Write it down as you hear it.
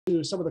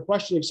to some of the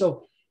questioning.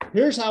 So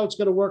here's how it's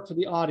going to work for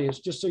the audience,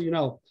 just so you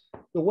know.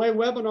 The way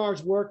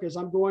webinars work is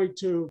I'm going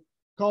to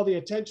call the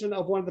attention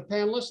of one of the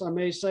panelists. I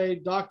may say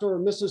Dr. or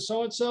Mrs.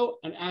 So-and-so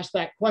and ask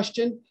that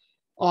question.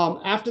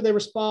 After they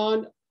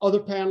respond, other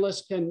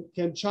panelists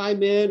can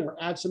chime in or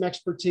add some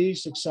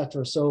expertise,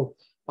 etc. So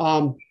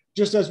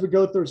just as we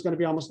go through, it's going to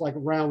be almost like a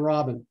round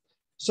robin.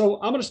 So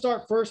I'm going to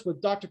start first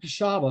with Dr.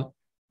 Kreassig.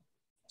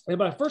 And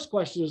my first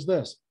question is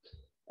this.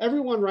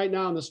 Everyone right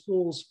now in the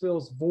schools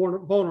feels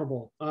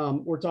vulnerable.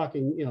 We're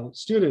talking,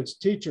 students,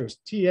 teachers,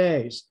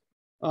 TAs,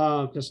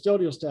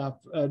 custodial staff,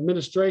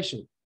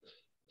 administration.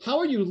 How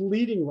are you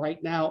leading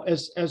right now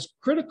as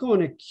critical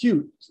and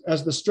acute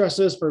as the stress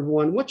is for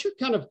everyone? What's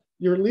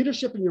your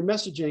leadership and your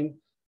messaging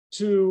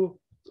to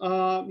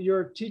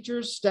your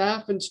teachers,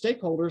 staff, and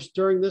stakeholders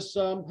during this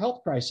health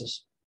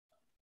crisis?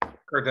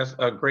 Kurt, that's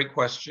a great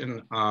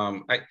question.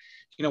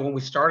 When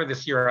we started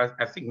this year,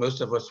 I think most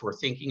of us were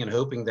thinking and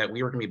hoping that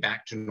we were going to be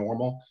back to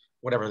normal,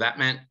 whatever that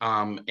meant.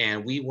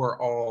 And we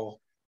were all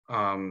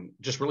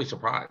just really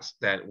surprised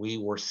that we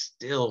were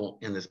still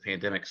in this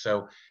pandemic.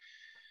 So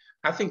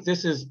I think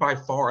this is by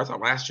far, I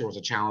thought last year was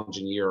a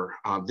challenging year.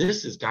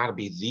 This has got to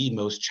be the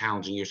most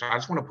challenging year. So I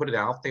just want to put it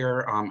out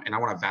there and I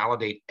want to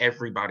validate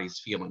everybody's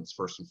feelings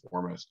first and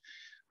foremost.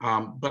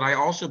 But I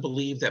also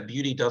believe that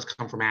beauty does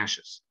come from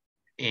ashes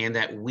and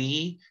that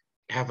we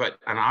have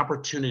an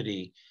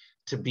opportunity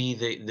to be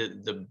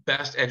the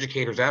best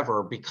educators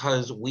ever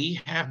because we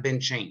have been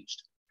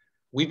changed.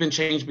 We've been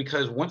changed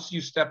because once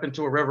you step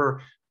into a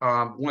river,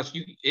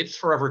 it's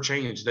forever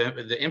changed.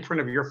 The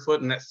imprint of your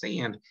foot in that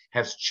sand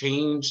has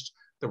changed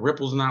the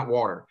ripples in that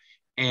water.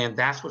 And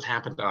that's what's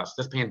happened to us.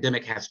 This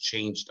pandemic has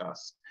changed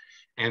us.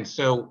 And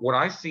so what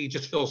I see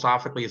just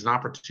philosophically is an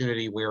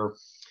opportunity where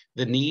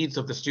the needs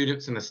of the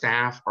students and the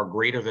staff are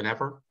greater than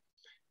ever,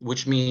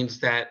 which means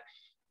that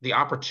the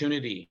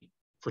opportunity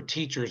for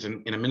teachers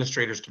and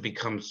administrators to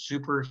become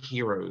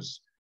superheroes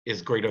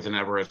is greater than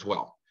ever as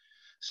well.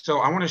 So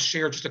I want to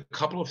share just a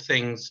couple of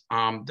things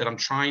that I'm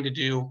trying to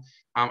do.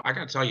 I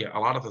got to tell you, a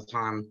lot of the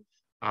time,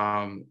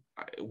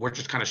 we're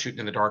just kind of shooting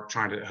in the dark,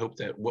 trying to hope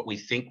that what we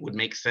think would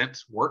make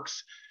sense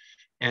works.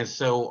 And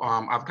so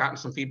I've gotten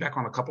some feedback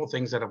on a couple of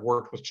things that have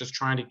worked with just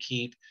trying to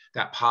keep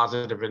that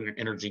positive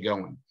energy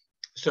going.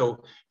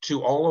 So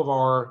to all of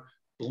our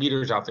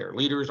leaders out there,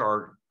 leaders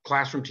are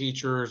classroom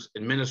teachers,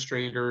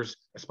 administrators,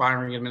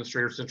 aspiring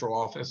administrators, central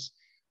office,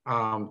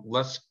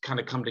 let's kind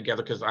of come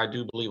together because I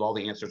do believe all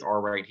the answers are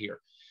right here.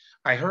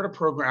 I heard of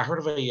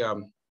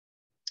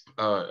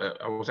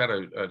I was at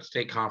a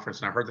state conference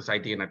and I heard this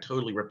idea and I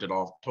totally ripped it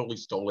off, totally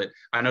stole it.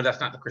 I know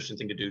that's not the Christian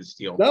thing to do, to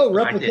steal. No,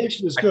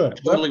 replication is good.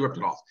 I totally ripped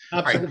it off.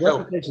 Absolutely.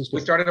 All right, so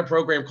we started a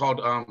program called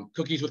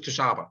Cookies with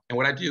Kashaba. And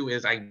what I do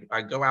is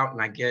I go out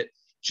and I get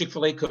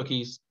Chick-fil-A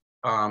cookies.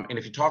 And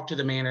if you talk to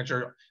the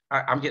manager,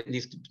 I'm getting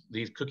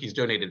these cookies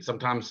donated.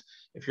 Sometimes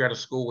if you're at a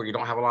school where you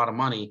don't have a lot of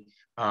money,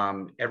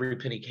 every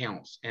penny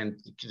counts. And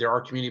there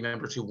are community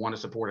members who want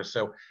to support us.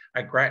 So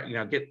I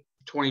get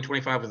 20,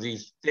 25 of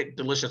these thick,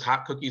 delicious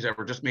hot cookies that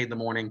were just made in the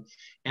morning.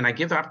 And I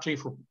give the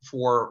opportunity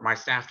for my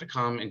staff to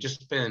come and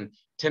just spend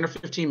 10 or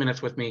 15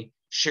 minutes with me,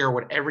 share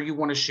whatever you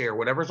want to share,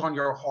 whatever's on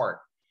your heart.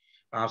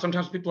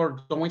 Sometimes people are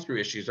going through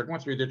issues. They're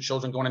going through their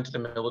children going into the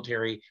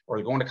military or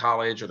they're going to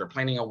college or they're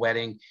planning a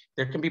wedding.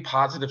 There can be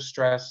positive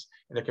stress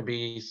and there can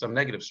be some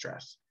negative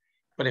stress.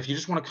 But if you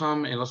just want to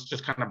come and let's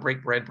just kind of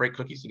break bread, break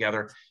cookies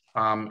together,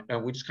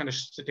 and we just kind of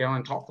sit down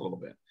and talk a little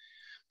bit.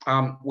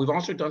 We've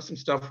also done some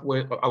stuff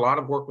with a lot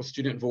of work with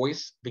student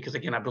voice, because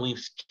again, I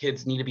believe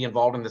kids need to be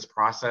involved in this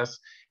process.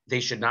 They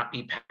should not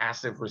be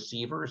passive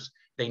receivers.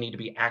 They need to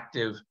be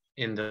active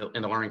in the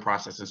learning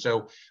process. And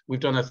so we've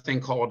done a thing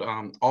called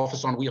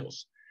Office on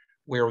Wheels,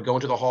 where we go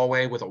into the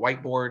hallway with a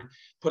whiteboard,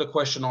 put a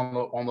question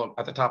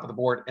at the top of the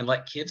board, and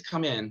let kids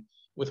come in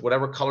with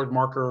whatever colored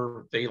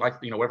marker they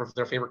like, whatever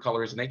their favorite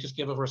color is, and they just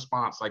give a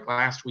response. Like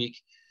last week,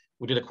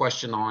 we did a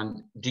question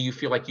on, do you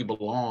feel like you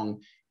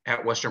belong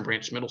at Western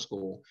Branch Middle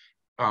School,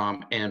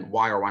 and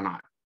why or why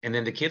not? And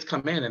then the kids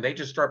come in and they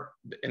just start,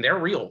 and they're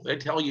real. They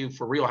tell you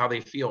for real how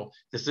they feel.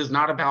 This is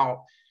not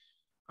about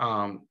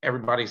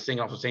everybody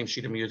singing off the same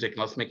sheet of music and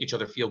let's make each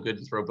other feel good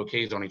and throw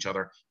bouquets on each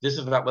other. This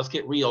is about, let's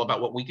get real about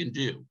what we can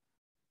do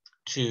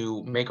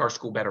to make our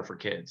school better for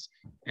kids.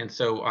 And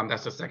so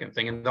that's the second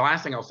thing. And the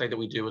last thing I'll say that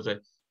we do is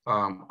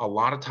a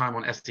lot of time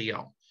on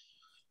SEL.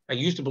 I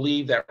used to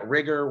believe that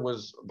rigor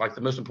was like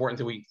the most important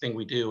thing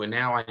we do. And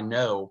now I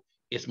know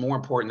it's more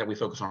important that we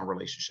focus on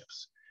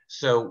relationships.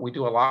 So we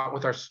do a lot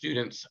with our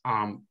students.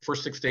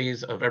 First 6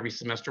 days of every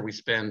semester, we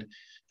spend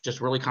just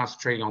really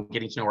concentrating on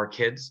getting to know our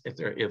kids.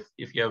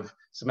 If you have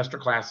semester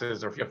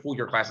classes or if you have full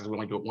year classes, we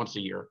only do it once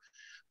a year.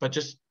 But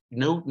just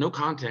no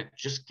content,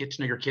 just get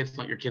to know your kids,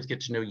 let your kids get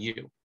to know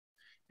you.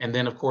 And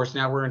then of course,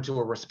 now we're into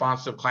a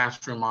responsive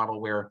classroom model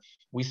where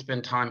we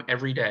spend time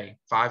every day,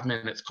 5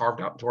 minutes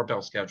carved out into our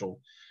bell schedule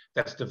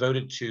that's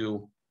devoted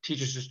to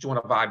teachers just doing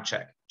a vibe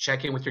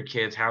check in with your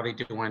kids, how they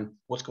doing,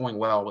 what's going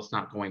well, what's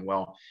not going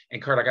well.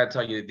 And Kurt, I got to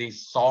tell you,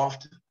 these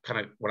soft kind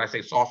of, when I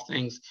say soft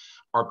things,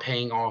 are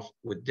paying off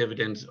with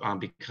dividends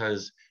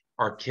because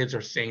our kids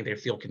are saying they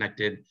feel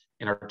connected,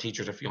 and our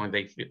teachers are feeling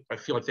I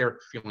feel like they're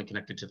feeling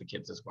connected to the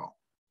kids as well.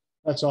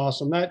 That's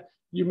awesome. That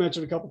you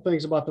mentioned a couple of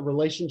things about the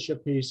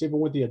relationship piece, even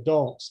with the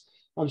adults.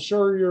 I'm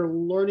sure you're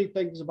learning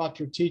things about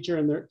your teacher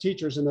and their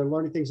teachers, and they're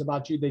learning things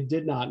about you they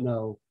did not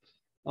know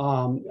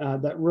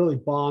that really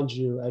bonds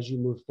you as you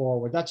move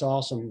forward. That's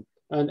awesome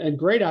and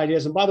great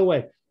ideas. And by the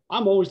way,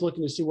 I'm always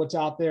looking to see what's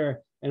out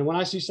there. And when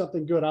I see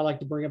something good, I like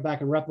to bring it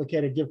back and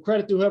replicate it. Give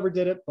credit to whoever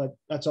did it, but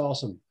that's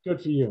awesome.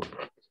 Good for you.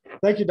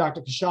 Thank you,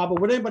 Dr. Kreassig.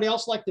 Would anybody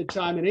else like to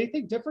chime in?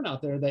 Anything different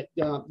out there that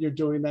you're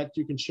doing that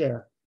you can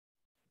share?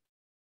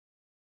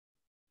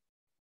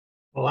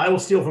 Well, I will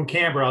steal from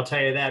Camber, I'll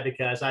tell you that,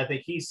 because I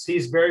think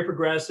he's very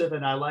progressive,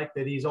 and I like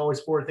that he's always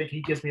forward thinking.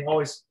 He gives me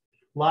always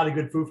a lot of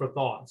good food for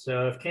thought.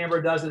 So if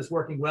Camber does it, it's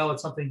working well,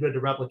 it's something good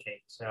to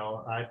replicate.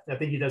 So I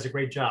think he does a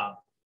great job.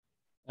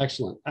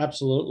 Excellent.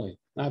 Absolutely.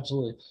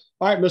 Absolutely.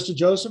 All right, Mr.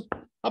 Joseph,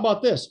 how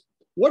about this?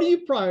 What are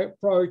you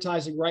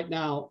prioritizing right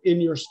now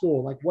in your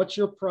school? Like, what's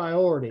your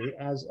priority?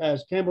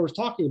 As Camber was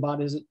talking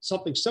about, is it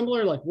something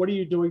similar? Like, what are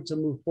you doing to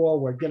move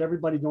forward, get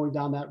everybody going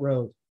down that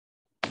road?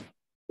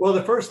 Well,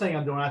 the first thing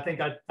I'm doing, I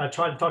think I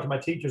tried to talk to my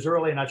teachers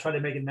early, and I try to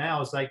make it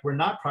now, is like, we're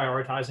not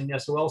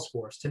prioritizing SOL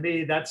scores. To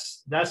me,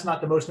 that's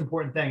not the most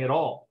important thing at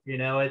all. You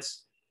know,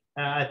 it's,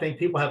 I think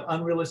people have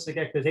unrealistic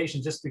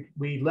expectations.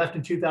 We left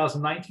in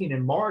 2019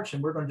 in March,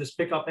 and we're going to just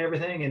pick up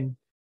everything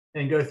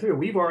and go through.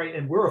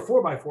 And we're a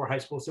 4x4 high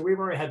school, so we've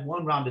already had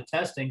one round of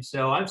testing.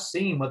 So I've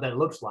seen what that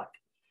looks like,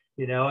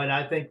 you know, and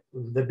I think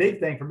the big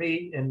thing for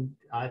me, and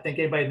I think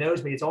anybody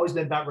knows me, it's always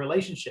been about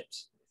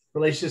relationships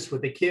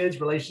with the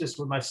kids, relationships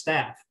with my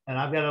staff. And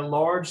I've got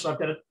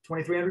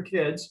 2,300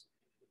 kids,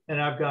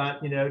 and I've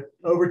got, you know,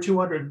 over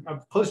 200,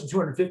 close to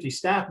 250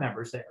 staff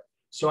members there.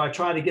 So I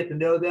try to get to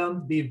know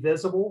them, be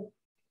visible,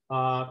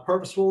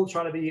 purposeful,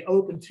 try to be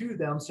open to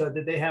them so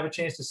that they have a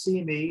chance to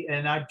see me.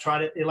 And I try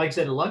to, like I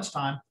said, at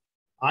lunchtime,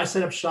 I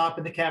set up shop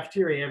in the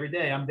cafeteria every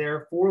day. I'm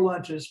there for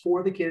lunches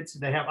for the kids.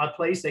 They have a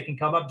place they can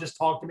come up, just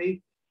talk to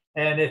me.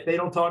 And if they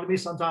don't talk to me,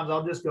 sometimes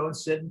I'll just go and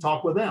sit and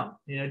talk with them,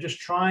 you know, just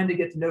trying to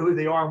get to know who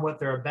they are and what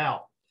they're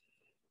about.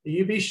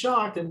 You'd be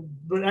shocked,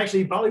 but actually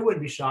you probably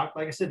wouldn't be shocked.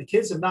 Like I said, the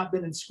kids have not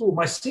been in school.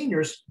 My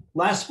seniors,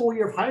 last full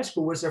year of high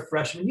school was their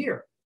freshman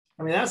year.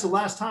 I mean, that's the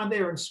last time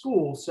they were in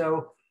school.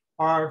 So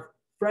our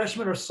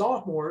freshmen or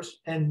sophomores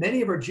and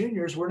many of our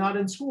juniors were not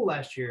in school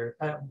last year.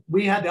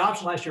 We had the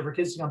option last year for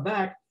kids to come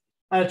back.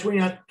 Out of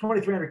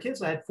 2,300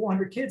 kids, I had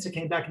 400 kids that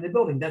came back in the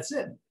building. That's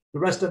it. The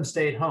rest of them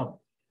stayed home.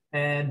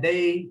 And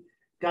they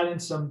got in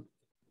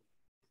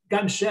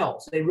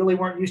shells. They really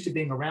weren't used to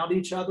being around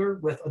each other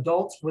with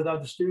adults, with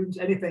other students,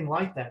 anything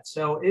like that.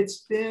 So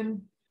there's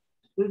been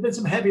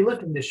some heavy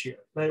lifting this year,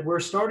 but we're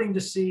starting to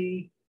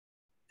see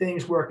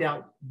things work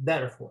out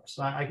better for us.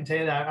 I can tell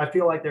you that I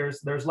feel like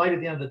there's light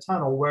at the end of the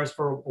tunnel, whereas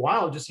for a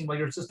while it just seemed like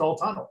it was just all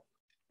tunnel.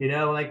 You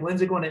know, like,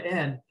 when's it going to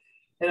end?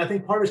 And I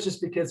think part of it's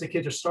just because the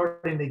kids are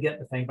starting to get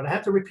the thing. But I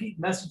have to repeat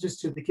messages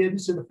to the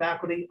kids, to the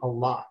faculty a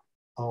lot.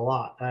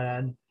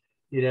 And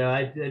you know,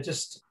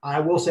 I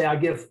will say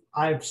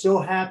I'm so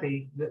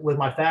happy with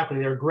my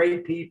faculty. They're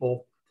great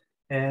people.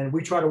 And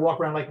we try to walk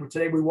around, like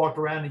today we walked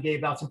around and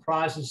gave out some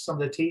prizes to some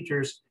of the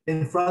teachers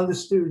in front of the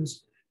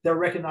students that are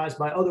recognized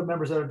by other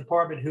members of the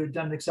department who had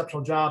done an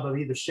exceptional job of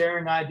either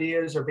sharing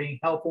ideas or being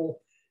helpful.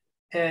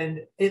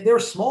 And there are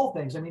small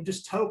things. I mean,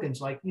 just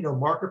tokens like, you know,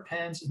 marker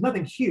pens,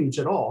 nothing huge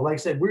at all. Like I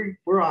said,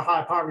 we're a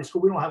high poverty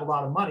school. We don't have a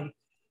lot of money.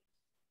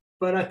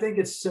 But I think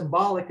it's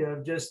symbolic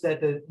of just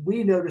that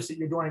we noticed that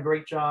you're doing a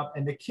great job,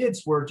 and the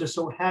kids were just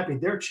so happy.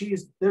 Their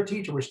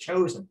teacher was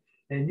chosen,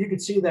 and you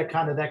could see that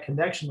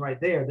connection right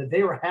there, that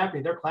they were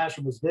happy. Their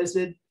classroom was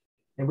visited,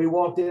 and we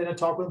walked in and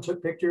talked with them,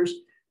 took pictures,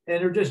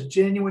 and they're just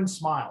genuine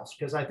smiles,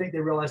 because I think they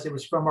realized it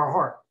was from our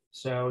heart.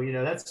 So, you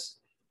know, that's,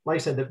 like I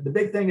said, the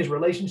big thing is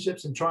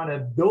relationships and trying to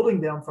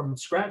building them from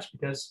scratch,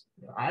 because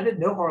I didn't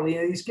know hardly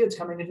any of these kids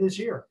coming into this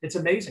year. It's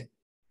amazing.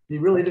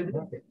 You really didn't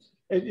know it.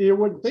 You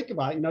wouldn't think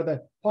about it, you know,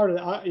 that part of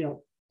the, you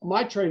know,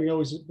 my training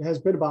always has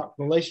been about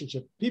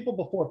relationship, people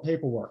before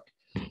paperwork.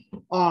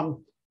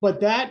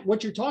 But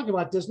what you're talking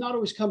about does not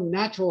always come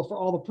natural for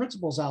all the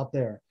principals out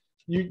there.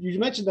 You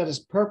mentioned that as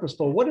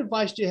purposeful. What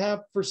advice do you have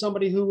for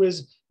somebody who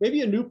is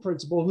maybe a new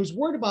principal who's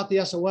worried about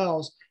the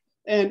SOLs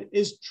and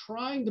is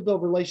trying to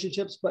build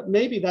relationships, but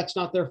maybe that's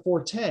not their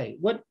forte?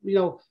 What, you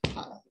know,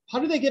 how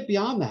do they get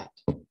beyond that?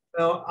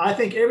 Well, I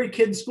think every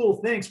kid in school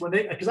thinks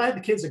because I had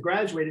the kids that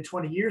graduated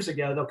 20 years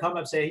ago, they'll come up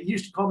and say, you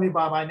used to call me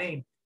by my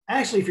name.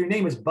 Actually, if your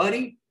name is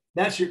Buddy,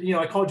 that's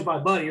I called you by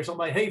Buddy, or something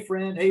like, hey,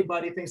 friend, hey,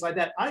 buddy, things like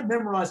that. I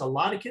memorize a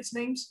lot of kids'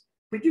 names,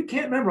 but you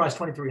can't memorize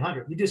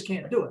 2,300. You just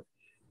can't do it.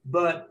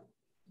 But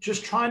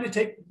just trying to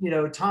take,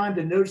 time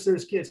to notice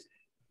those kids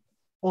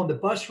on the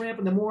bus ramp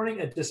in the morning,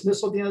 at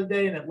dismissal at the end of the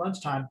day, and at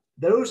lunchtime.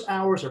 Those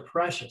hours are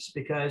precious,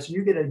 because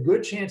you get a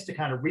good chance to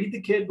kind of read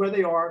the kid where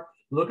they are,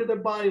 look at their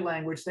body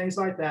language, things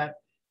like that.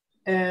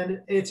 And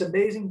it's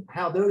amazing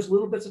how those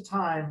little bits of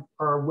time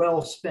are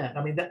well spent.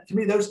 I mean, to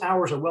me, those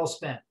hours are well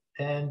spent.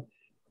 And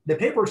the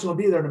paperwork's going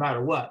to be there no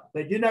matter what.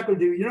 But you're not going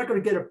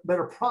to get a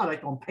better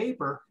product on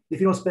paper if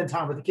you don't spend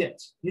time with the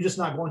kids. You're just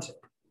not going to.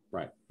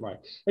 Right, right.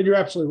 And you're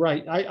absolutely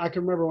right. I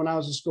can remember when I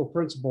was a school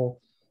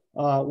principal,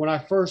 when I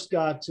first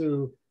got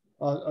to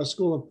a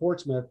school in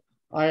Portsmouth,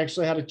 I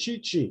actually had a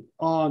cheat sheet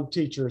on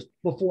teachers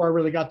before I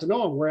really got to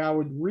know them, where I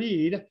would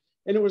read,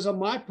 and it was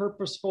my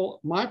purposeful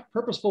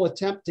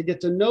attempt to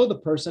get to know the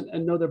person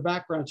and know their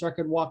background, so I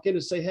could walk in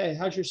and say, "Hey,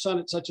 how's your son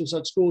at such and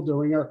such school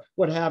doing?" or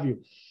what have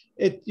you.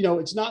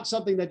 It's not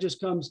something that just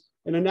comes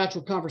in a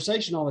natural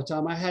conversation all the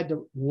time. I had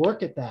to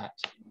work at that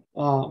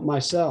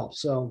myself.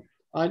 So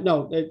I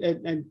know,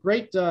 and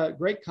great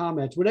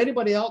comments. Would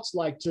anybody else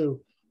like to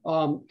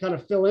kind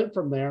of fill in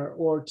from there,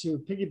 or to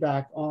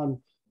piggyback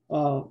on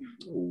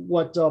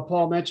what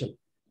Paul mentioned?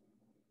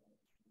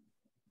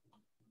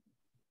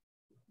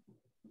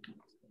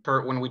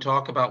 Kurt, when we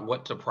talk about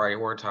what to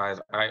prioritize,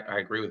 I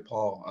agree with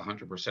Paul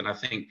 100%. I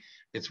think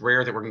it's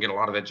rare that we're going to get a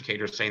lot of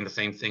educators saying the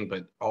same thing,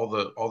 but all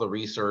the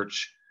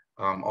research,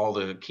 all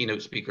the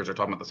keynote speakers are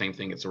talking about the same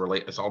thing. It's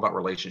all about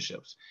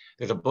relationships.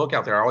 There's a book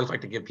out there. I always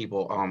like to give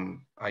people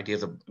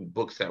ideas of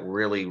books that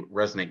really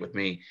resonate with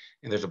me.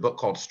 And there's a book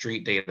called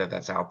Street Data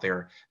that's out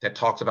there that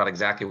talks about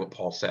exactly what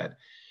Paul said.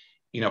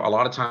 A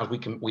lot of times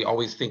we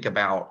always think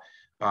about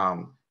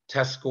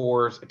test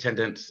scores,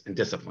 attendance, and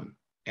discipline.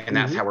 And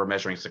that's how we're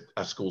measuring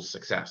a school's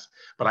success.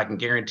 But I can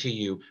guarantee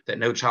you that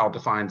no child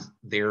defines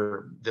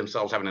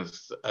themselves having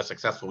a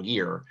successful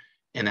year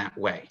in that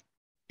way.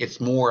 It's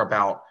more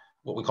about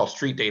what we call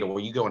street data,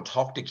 where you go and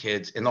talk to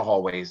kids in the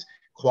hallways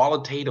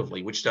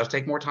qualitatively, which does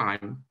take more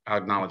time, I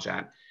acknowledge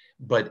that,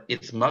 but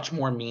it's much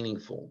more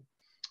meaningful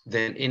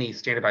than any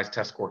standardized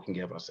test score can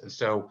give us. And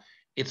so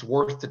it's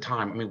worth the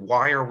time. I mean,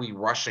 why are we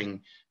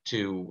rushing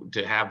to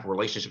have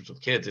relationships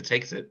with kids? It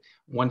takes it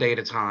one day at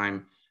a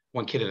time,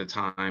 one kid at a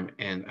time.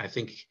 And I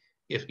think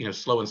if,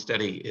 slow and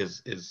steady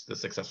is the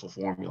successful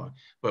formula.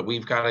 But we're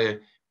going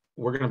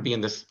to be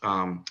in this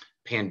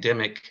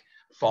pandemic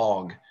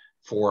fog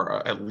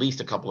for at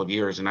least a couple of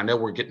years. And I know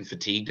we're getting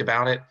fatigued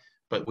about it,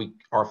 but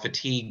our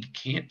fatigue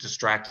can't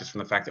distract us from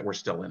the fact that we're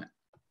still in it.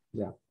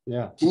 Yeah.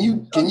 Yeah.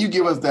 Can you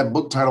give us that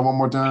book title one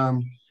more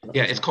time?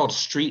 Yeah, it's called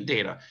Street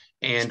Data.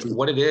 And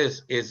what it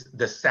is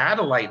the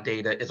satellite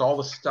data is all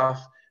the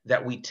stuff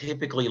that we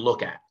typically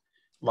look at.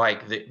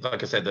 Like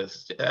I said,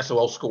 the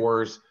SOL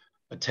scores,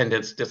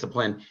 attendance,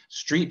 discipline.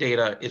 Street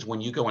data is when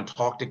you go and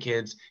talk to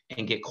kids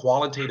and get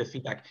qualitative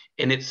feedback.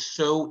 And it's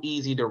so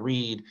easy to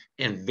read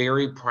and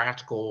very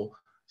practical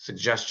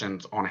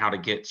suggestions on how to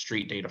get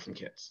street data from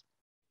kids.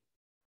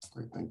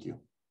 Great, thank you.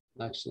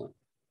 Excellent.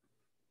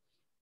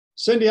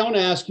 Cindy, I want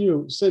to ask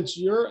you, since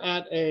you're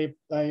at a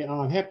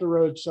Hampton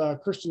Roads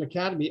Christian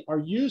Academy, are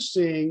you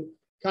seeing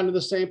kind of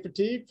the same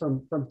fatigue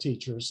from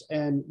teachers?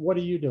 And what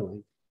are you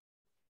doing?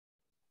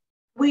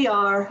 We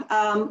are,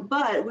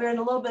 but we're in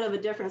a little bit of a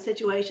different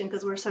situation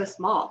because we're so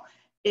small,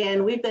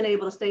 and we've been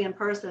able to stay in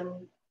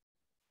person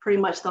pretty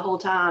much the whole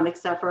time,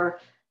 except for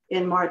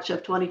in March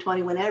of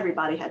 2020 when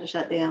everybody had to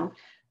shut down.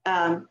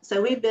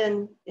 So we've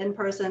been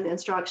in-person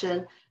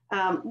instruction.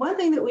 One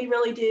thing that we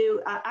really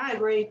do, I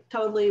agree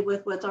totally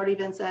with what's already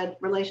been said,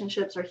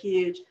 relationships are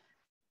huge.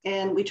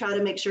 And we try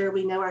to make sure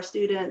we know our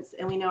students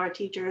and we know our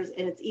teachers.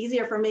 And it's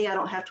easier for me. I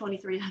don't have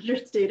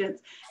 2,300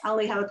 students. I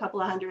only have a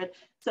couple of hundred.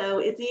 So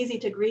it's easy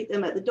to greet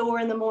them at the door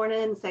in the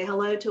morning, say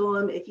hello to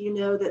them. If you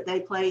know that they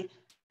play,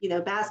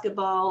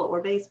 basketball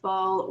or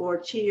baseball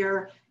or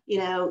cheer,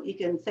 you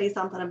can say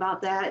something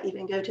about that,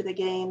 even go to the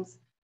games.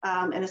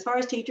 And as far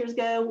as teachers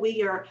go,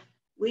 we are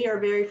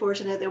very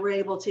fortunate that we're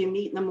able to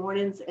meet in the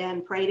mornings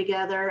and pray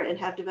together and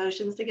have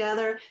devotions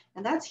together.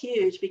 And that's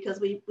huge because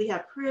we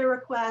have prayer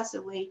requests,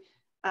 and we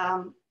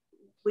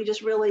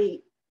just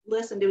really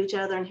listen to each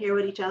other and hear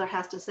what each other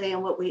has to say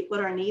and what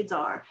our needs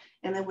are.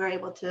 And then we're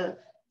able to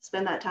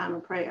spend that time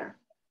in prayer.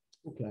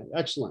 Okay,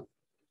 excellent.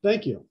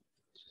 Thank you.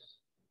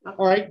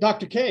 All right,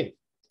 Dr. K.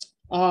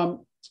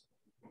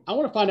 I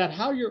want to find out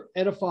how you're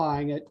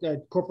edifying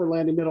at Corporate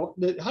Landing Middle.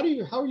 How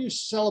are you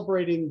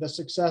celebrating the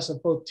success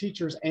of both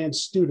teachers and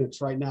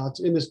students right now?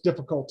 It's in this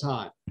difficult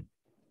time.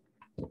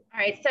 All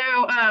right, so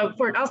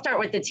I'll start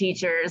with the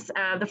teachers.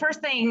 The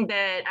first thing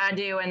that I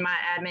do and my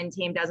admin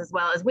team does as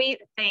well is we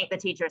thank the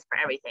teachers for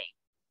everything,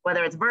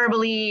 whether it's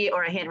verbally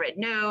or a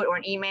handwritten note or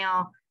an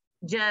email.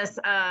 Just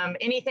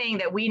anything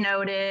that we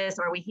notice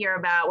or we hear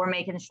about, we're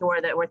making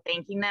sure that we're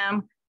thanking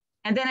them.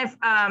 And then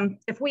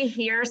if we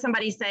hear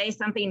somebody say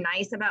something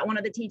nice about one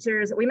of the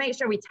teachers, we make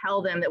sure we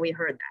tell them that we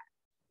heard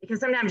that. Because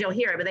sometimes you'll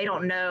hear it, but they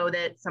don't know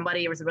that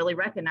somebody was really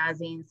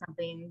recognizing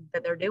something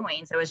that they're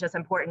doing. So it's just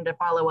important to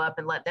follow up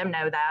and let them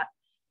know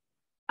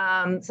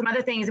that. Some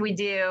other things we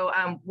do,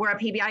 we're a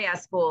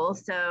PBIS school.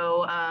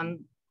 So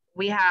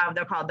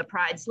they're called the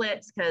Pride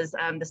Slips because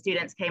the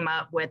students came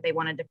up with, they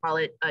wanted to call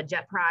it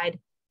Jet Pride.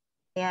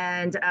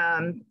 And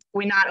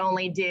we not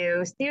only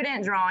do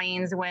student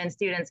drawings when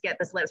students get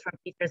the slips from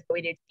teachers, but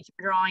we do teacher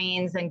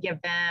drawings and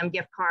give them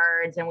gift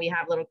cards. And we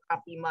have little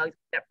coffee mugs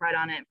with Jet Pride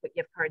on it and put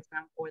gift cards in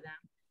them for them.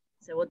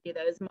 So we'll do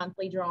those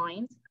monthly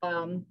drawings.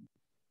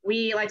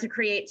 We like to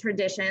create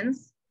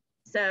traditions.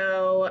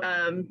 So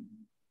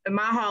in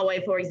my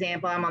hallway, for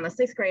example, I'm on the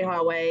 6th grade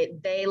hallway.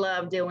 They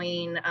love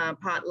doing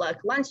potluck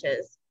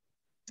lunches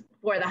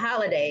for the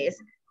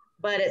holidays,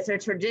 but it's a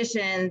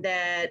tradition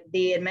that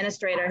the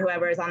administrator,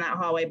 whoever is on that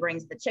hallway,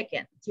 brings the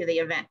chicken to the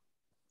event.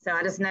 So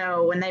I just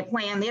know when they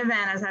plan the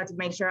event, I just have to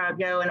make sure I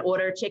go and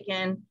order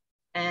chicken,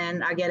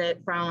 and I get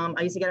it from,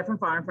 I used to get it from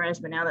Farm Fresh,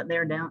 but now that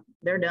they're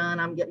done,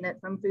 I'm getting it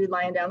from Food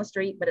Lion down the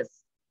street. But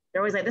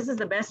they're always like, this is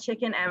the best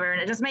chicken ever.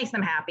 And it just makes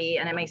them happy,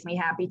 and it makes me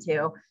happy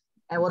too.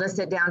 And we'll just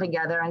sit down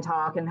together and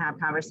talk and have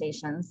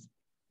conversations.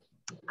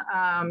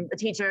 The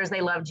teachers,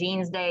 they love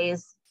jeans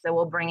days. So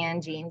we'll bring in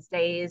jeans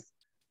days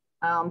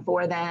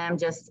for them,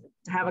 just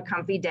to have a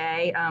comfy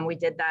day. We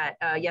did that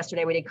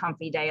yesterday. We did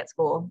comfy day at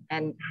school,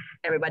 and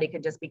everybody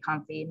could just be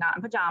comfy, not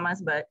in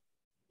pajamas, but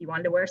if you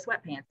wanted to wear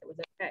sweatpants, it was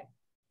okay.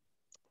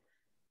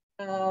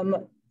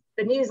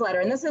 The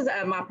newsletter, and this is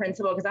my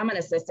principal, because I'm an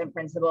assistant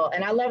principal,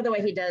 and I love the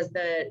way he does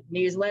the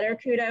newsletter,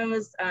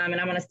 kudos, and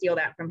I'm gonna steal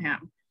that from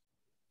him.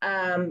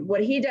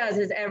 What he does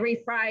is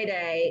every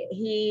Friday,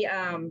 he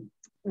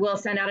will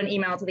send out an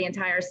email to the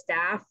entire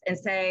staff and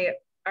say,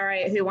 all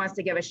right, who wants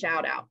to give a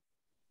shout out?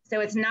 So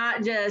it's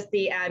not just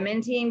the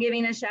admin team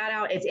giving a shout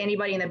out, it's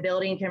anybody in the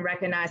building can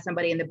recognize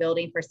somebody in the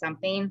building for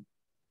something.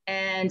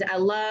 And I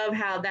love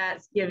how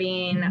that's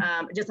giving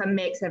just a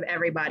mix of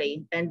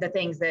everybody and the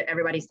things that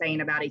everybody's saying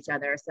about each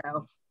other.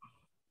 So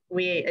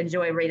we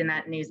enjoy reading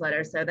that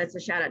newsletter. So that's a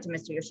shout out to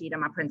Mr. Yoshida,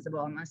 my principal.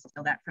 I'm gonna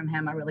steal that from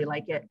him, I really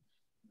like it.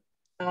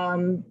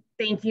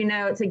 Thank you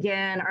notes,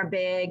 again, are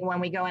big when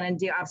we go in and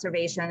do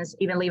observations,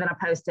 even leaving a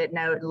Post-it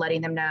note, letting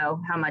them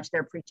know how much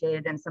they're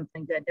appreciated and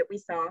something good that we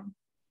saw.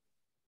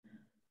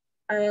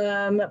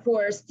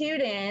 For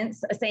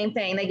students, same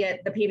thing, they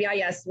get the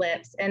PBIS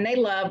slips, and they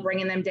love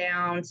bringing them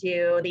down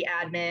to the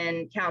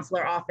admin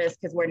counselor office,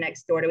 because we're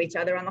next door to each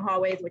other on the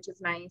hallways, which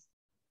is nice.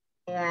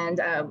 And,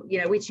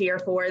 you know, we cheer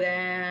for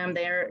them.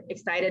 They're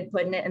excited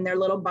putting it in their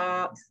little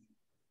box.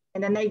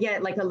 And then they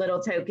get like a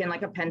little token,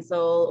 like a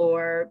pencil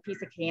or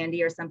piece of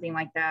candy or something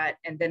like that.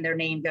 And then their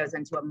name goes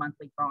into a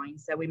monthly drawing.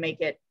 So we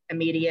make it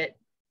immediate,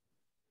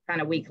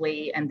 kind of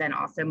weekly, and then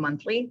also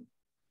monthly.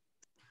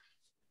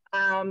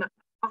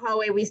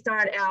 Hallway, we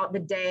start out the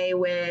day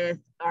with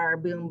our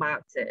boom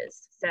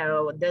boxes.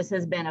 So this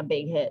has been a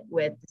big hit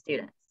with the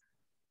students.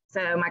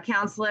 So my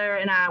counselor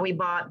and I, we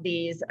bought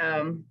these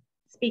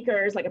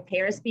speakers, like a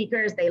pair of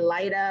speakers. They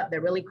light up,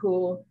 they're really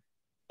cool,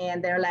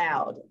 and they're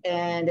loud.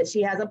 And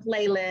she has a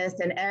playlist,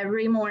 and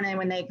every morning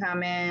when they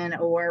come in,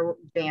 we're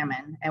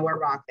jamming and we're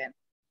rocking.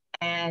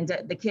 And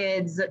the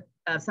kids,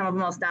 some of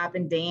them will stop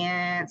and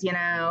dance, you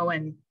know,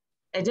 and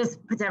it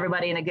just puts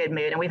everybody in a good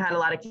mood. And we've had a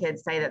lot of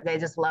kids say that they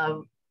just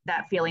love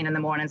that feeling in the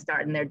morning,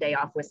 starting their day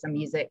off with some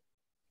music.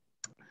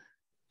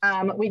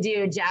 We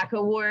do Jack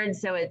Awards,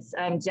 so it's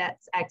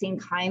Jets Acting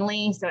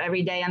Kindly. So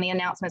every day on the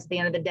announcements at the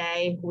end of the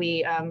day,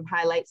 we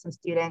highlight some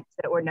students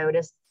that were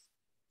noticed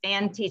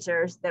and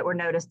teachers that were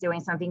noticed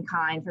doing something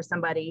kind for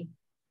somebody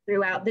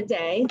throughout the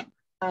day.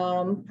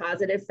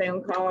 Positive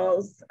phone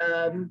calls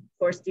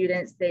for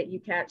students that you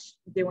catch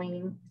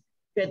doing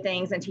good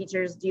things, and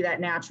teachers do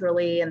that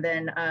naturally. And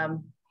then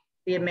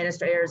the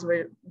administrators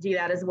would do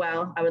that as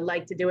well. I would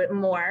like to do it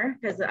more,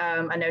 because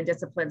I know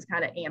discipline's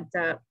kind of amped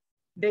up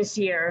this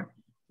year,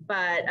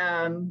 but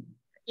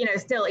you know,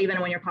 still,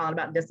 even when you're calling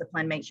about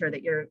discipline, make sure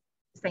that you're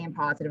staying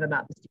positive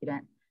about the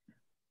student.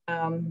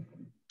 And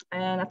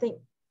I think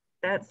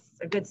that's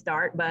a good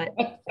start, but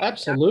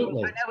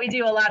absolutely. I know we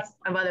do a lot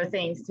of other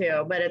things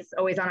too, but it's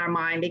always on our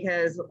mind,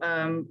 because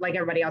like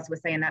everybody else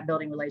was saying, that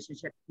building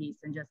relationship piece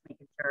and just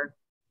making sure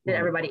that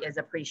everybody is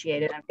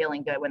appreciated and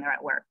feeling good when they're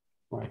at work.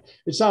 Right.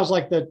 It sounds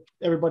like that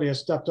everybody has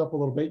stepped up a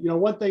little bit. You know,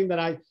 one thing that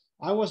I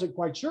wasn't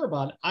quite sure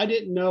about, I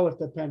didn't know if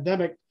the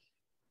pandemic,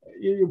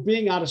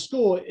 being out of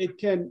school, it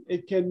can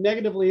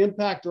negatively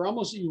impact or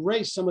almost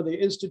erase some of the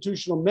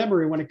institutional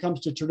memory when it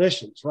comes to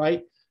traditions,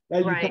 right?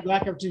 As you come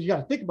back up to, you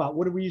got to think about,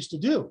 what did we used to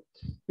do?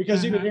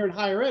 Because even here in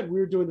higher ed, we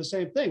were doing the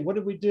same thing. What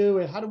did we do?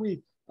 And how do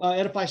we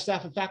edify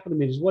staff and faculty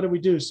meetings? What did we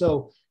do?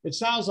 So it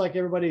sounds like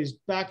everybody's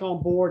back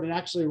on board and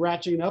actually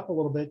ratcheting up a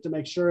little bit to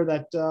make sure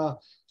that,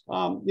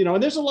 you know,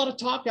 and there's a lot of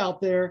talk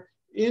out there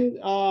in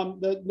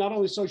not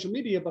only social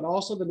media, but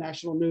also the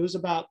national news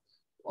about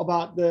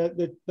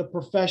the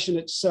profession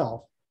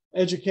itself,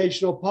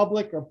 educational,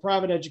 public or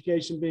private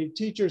education, being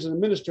teachers and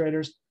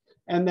administrators,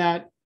 and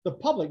that the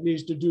public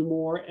needs to do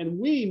more, and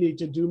we need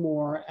to do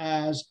more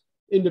as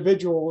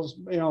individuals,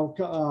 you know,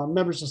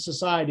 members of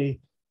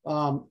society,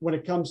 when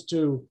it comes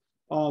to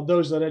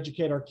those that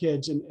educate our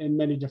kids in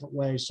many different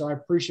ways. So I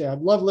appreciate it. I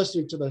love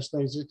listening to those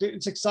things.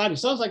 It's exciting.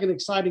 Sounds like an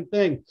exciting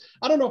thing.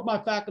 I don't know if my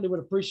faculty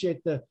would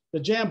appreciate the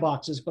jam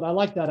boxes, but I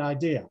like that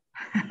idea.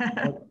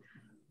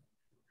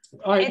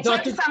 All right, it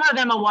took some of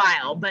them a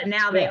while, but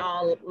now they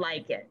all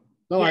like it.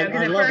 No, you know,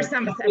 because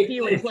at first a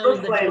few would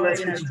close the door,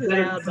 you know, too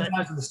loud.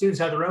 Sometimes the students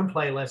have their own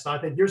playlist. I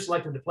think you're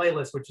selecting the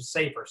playlist, which is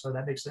safer, so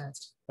that makes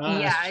sense.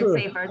 Yeah, it's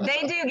safer.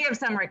 They do give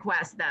some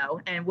requests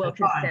though, and we'll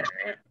consider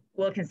it.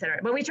 We'll consider it,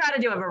 but we try to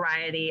do a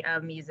variety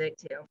of music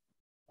too.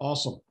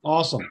 Awesome.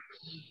 Awesome.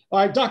 All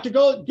right, Dr.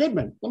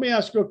 Goodman, let me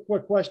ask you a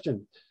quick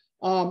question.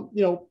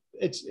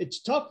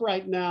 It's tough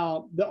right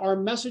now, our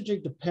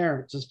messaging to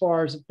parents as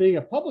far as being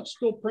a public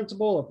school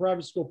principal, a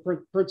private school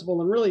principal,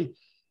 and really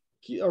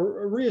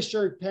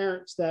reassuring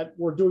parents that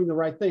we're doing the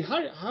right thing.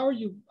 How are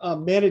you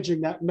managing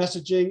that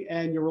messaging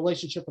and your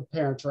relationship with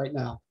parents right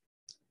now?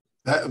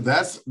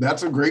 That's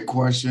a great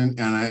question,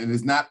 and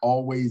it's not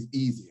always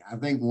easy. I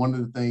think one of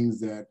the things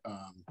that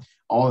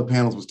all the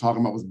panels was talking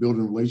about was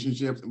building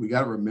relationships, and we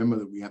got to remember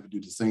that we have to do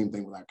the same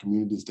thing with our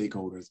community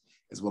stakeholders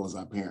as well as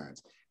our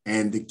parents.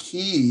 And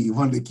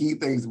one of the key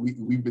things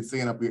we've been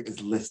saying up here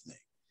is listening.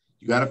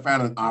 You got to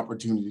find an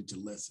opportunity to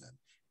listen,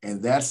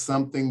 and that's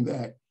something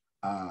that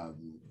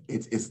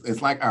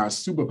it's like our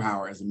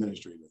superpower as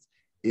administrators.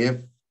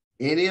 If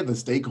any of the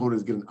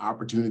stakeholders get an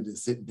opportunity to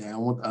sit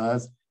down with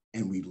us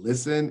and we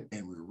listen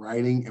and we're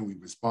writing and we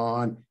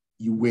respond,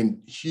 you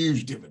win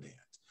huge dividends.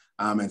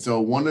 And so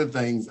one of the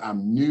things, I'm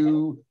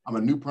a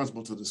new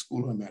principal to the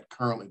school I'm at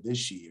currently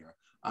this year.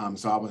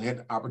 So I had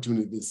the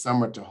opportunity this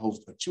summer to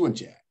host a chew and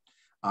chat.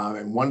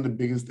 And one of the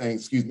biggest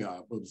things, it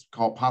was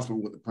called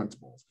Possible with the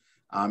Principals.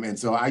 And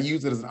so I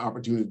used it as an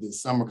opportunity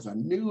this summer because I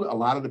knew a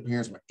lot of the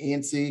parents were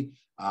antsy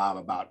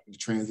about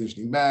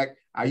transitioning back.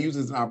 I used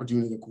it as an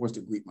opportunity, of course,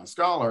 to greet my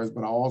scholars,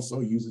 but I also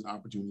used it as an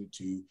opportunity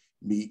to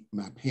meet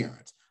my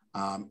parents.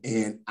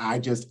 And I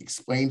just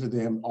explained to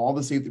them all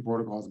the safety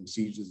protocols and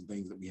procedures and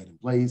things that we had in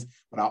place,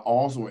 but I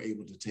also were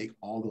able to take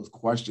all those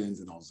questions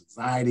and all this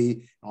anxiety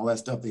and all that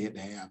stuff they had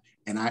to have.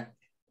 And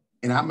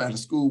I'm at a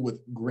school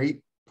with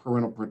great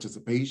parental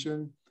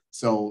participation.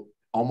 So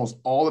almost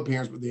all the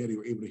parents were there. They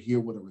were able to hear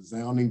with a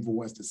resounding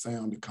voice the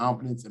sound, the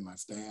confidence in my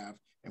staff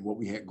and what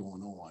we had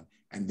going on.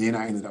 And then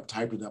I ended up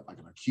typing it up like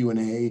in a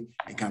Q&A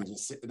and kind of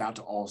just sent it out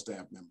to all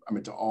staff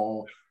members, to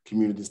all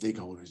community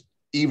stakeholders,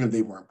 even if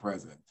they weren't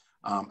present.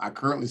 I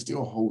currently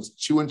still host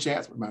chew and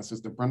chats with my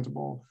assistant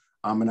principal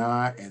and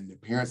the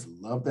parents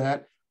love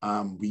that.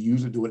 We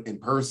usually do it in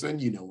person,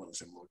 with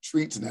some little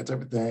treats and that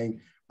type of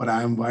thing. But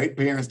I invite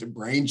parents to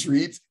bring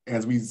treats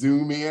as we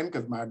Zoom in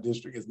because my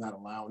district is not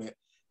allowing it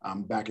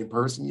back in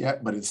person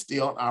yet, but it's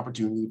still an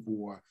opportunity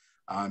for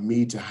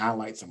me to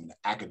highlight some of the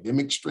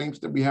academic strengths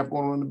that we have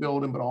going on in the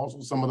building, but also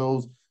some of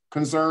those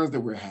concerns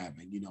that we're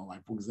having,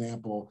 like for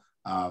example,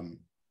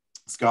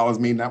 scholars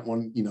may not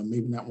want,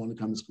 maybe not want to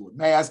come to school with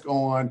mask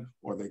on,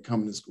 or they're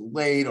coming to school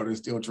late, or they're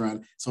still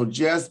trying. So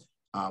just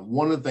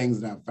one of the things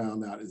that I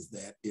found out is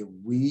that if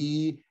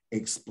we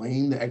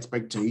explain the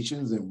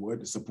expectations and what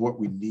the support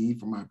we need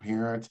from our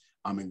parents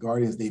and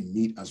guardians, they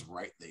meet us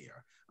right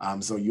there.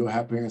 So you'll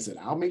have parents that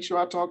I'll make sure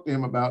I talk to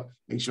him about,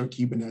 make sure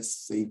keeping that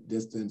safe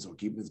distance or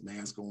keeping his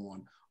mask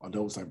on or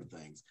those type of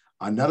things.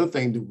 Another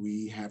thing that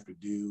we have to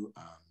do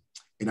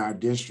in our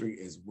district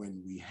is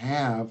when we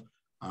have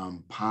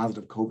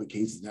positive COVID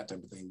cases, and that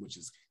type of thing, which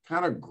is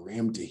kind of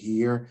grim to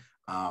hear.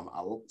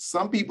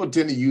 Some people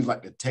tend to use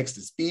like the text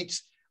to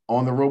speech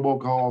on the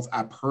robocalls.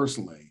 I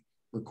personally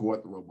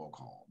record the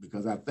robocall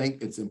because I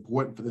think it's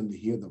important for them to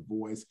hear the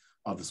voice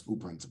of the school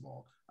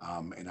principal,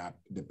 and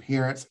the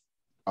parents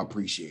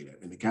appreciate it,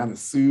 and it kind of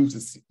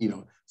soothes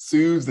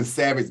the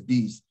savage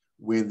beast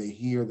when they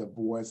hear the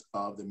voice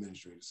of the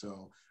administrator.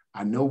 So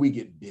I know we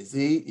get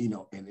busy,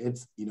 and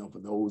it's for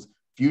those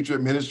future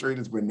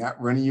administrators, we're not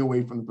running you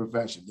away from the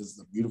profession. This is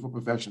a beautiful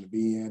profession to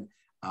be in,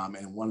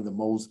 and one of the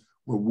most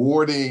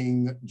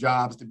rewarding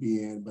jobs to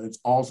be in, but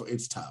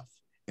it's tough.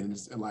 And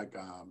it's like,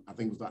 I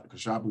think it was Dr.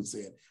 Kreassig who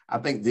said, I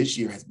think this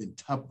year has been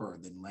tougher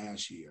than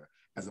last year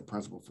as a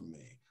principal for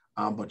me.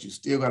 But you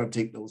still got to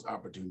take those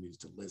opportunities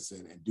to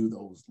listen and do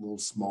those little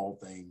small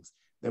things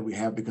that we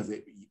have, because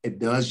it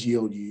does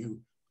yield you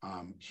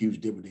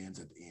huge dividends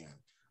at the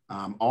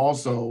end.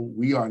 Also,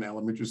 we are an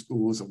elementary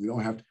school, so we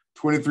don't have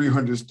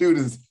 2,300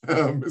 students,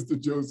 Mr.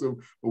 Joseph,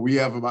 but we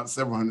have about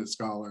 700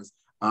 scholars.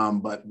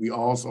 But we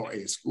also are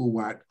a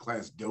school-wide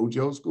Class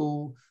Dojo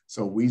school.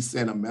 So we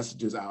send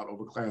messages out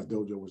over Class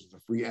Dojo, which is a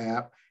free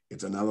app.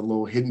 It's another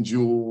little hidden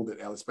jewel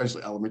that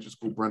especially elementary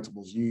school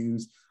principals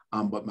use.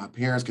 But my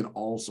parents can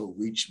also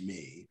reach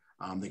me.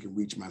 They can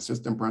reach my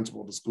assistant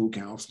principal, the school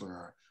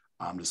counselor,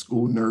 the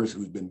school nurse,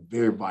 who's been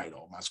very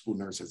vital. My school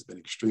nurse has been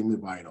extremely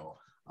vital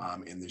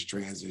in this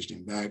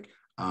transitioning back.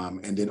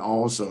 And then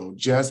also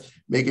just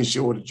making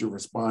sure that you're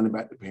responding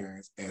back to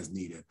parents as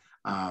needed.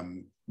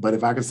 But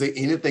if I could say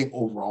anything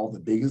overall, the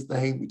biggest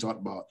thing we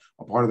talked about,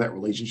 a part of that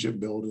relationship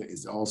building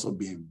is also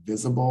being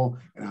visible.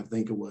 And I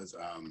think it was,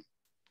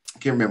 I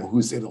can't remember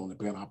who said it on the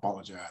panel, I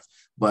apologize,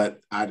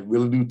 but I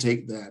really do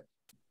take that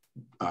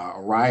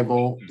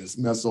arrival,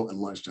 dismissal, and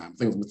lunchtime. I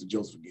think it was Mr.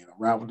 Joseph again,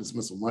 arrival,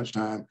 dismissal,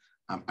 lunchtime.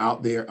 I'm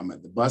out there, I'm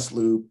at the bus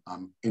loop,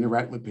 I'm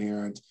interacting with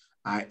parents,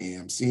 I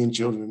am seeing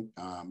children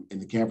in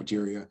the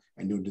cafeteria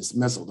and doing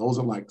dismissal. Those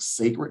are like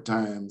sacred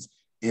times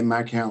in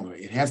my calendar.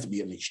 It has to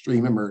be an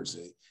extreme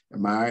emergency.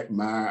 And my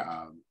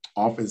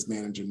office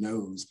manager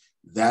knows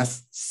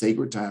that's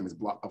sacred time is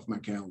blocked off my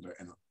calendar.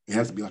 And It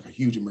has to be like a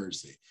huge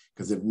emergency,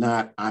 because if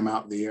not, I'm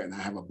out there and I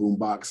have a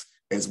boombox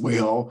as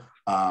well.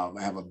 I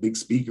have a big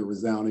speaker,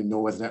 resounding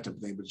noise, that type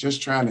of thing, but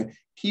just trying to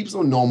keep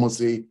some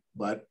normalcy.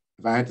 But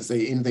if I had to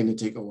say anything to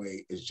take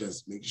away, it's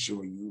just make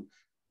sure you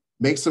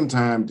make some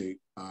time to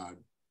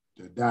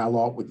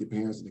dialogue with your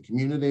parents in the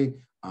community,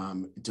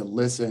 to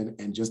listen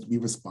and just be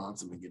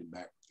responsive and get it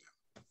back.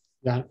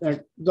 Yeah,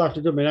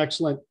 Dr. Goodman,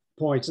 excellent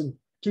points. And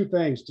two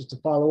things just to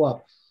follow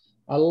up.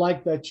 I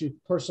like that you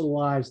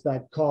personalized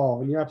that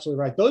call, and you're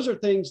absolutely right. Those are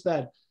things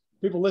that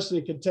people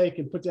listening can take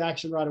and put to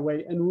action right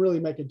away and really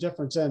make a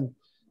difference. And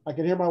I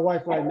can hear my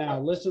wife right now,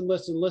 listen,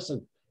 listen,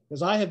 listen,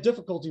 because I have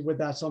difficulty with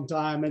that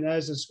sometimes. And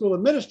as a school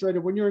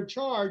administrator, when you're in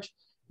charge,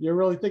 you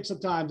really think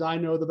sometimes I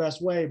know the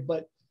best way,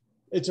 but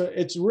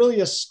it's really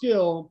a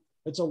skill.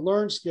 It's a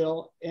learned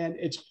skill, and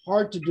it's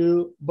hard to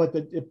do, but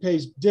it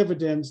pays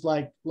dividends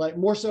like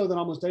more so than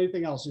almost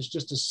anything else. It's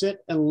just to sit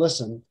and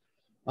listen.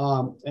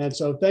 And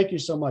so thank you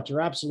so much.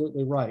 You're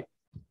absolutely right.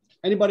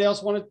 Anybody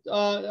else want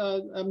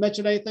to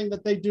mention anything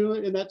that they do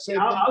in that same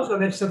thing? I was going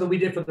to mention something we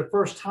did for the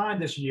first time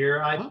this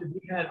year.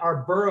 We had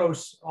our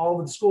boroughs, all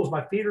of the schools,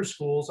 my feeder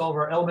schools, all of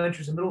our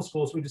elementaries and middle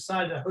schools. We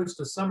decided to host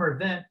a summer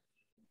event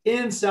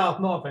in South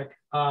Norfolk,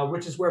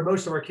 which is where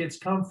most of our kids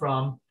come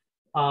from.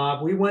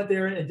 We went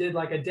there and did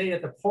like a day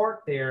at the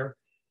park there,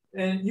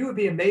 and you would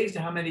be amazed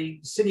at how many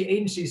city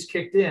agencies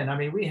kicked in. I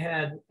mean, they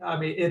had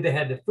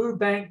the food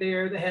bank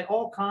there. They had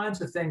all kinds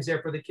of things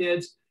there for the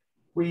kids.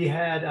 We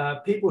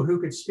had people who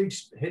could speak,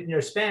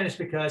 Spanish,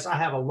 because I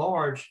have a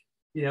large,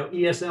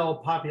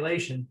 ESL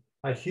population,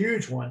 a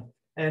huge one.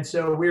 And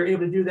so we were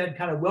able to do that and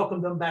kind of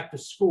welcome them back to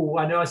school.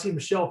 I know I see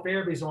Michelle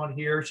Fairby's on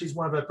here. She's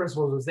one of the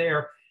principals who was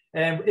there.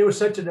 And it was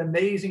such an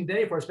amazing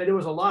day for us, but it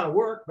was a lot of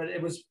work, but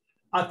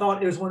I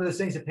thought it was one of those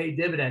things that paid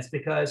dividends,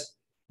 because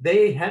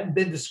they hadn't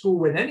been to school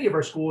with any of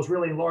our schools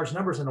really in large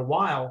numbers in a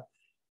while.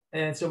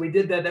 And so we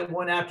did that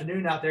one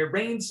afternoon out there. It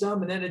rained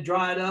some and then it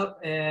dried up,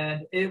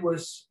 and it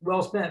was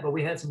well spent. But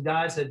we had some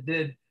guys that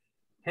did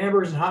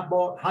hamburgers and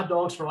hot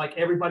dogs for like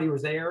everybody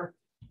was there.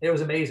 It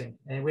was amazing.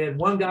 And we had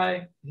one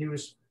guy, he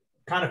was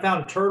kind of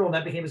found a turtle, and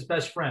that became his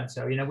best friend.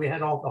 So, we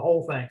had the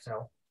whole thing.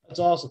 So that's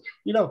awesome.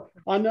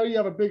 I know you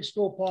have a big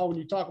school, Paul, when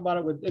you talk about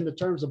it in the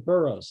terms of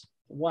boroughs.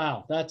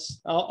 Wow, that's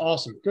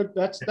awesome. Good.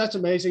 That's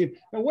amazing.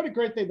 And what a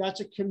great thing. That's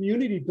a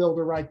community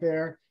builder right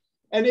there.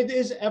 And it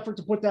is effort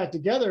to put that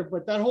together,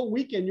 but that whole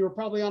weekend you were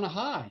probably on a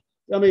high.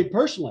 I mean,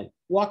 personally,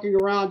 walking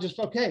around just,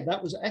 okay,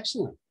 that was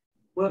excellent.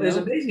 Well, it's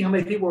amazing how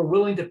many people are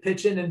willing to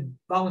pitch in and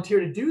volunteer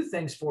to do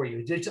things for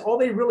you. All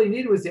they really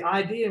needed was the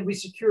idea, and we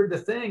secured the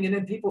thing, and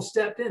then people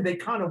stepped in. They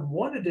kind of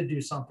wanted to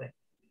do something.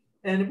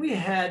 And we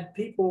had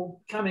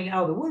people coming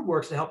out of the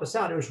woodworks to help us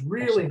out. It was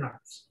really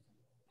nice.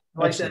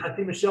 Like I said, I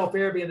think Michelle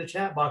Fairby in the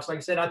chat box, like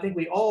I said, I think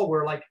we all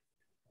were like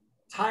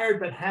tired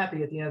but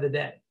happy at the end of the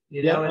day.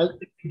 And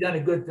we've done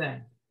a good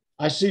thing.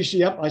 I see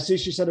she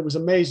said it was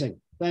amazing.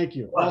 Thank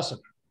you. Wow.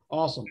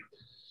 Awesome.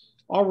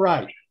 All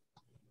right.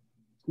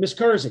 Ms.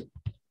 Kersey,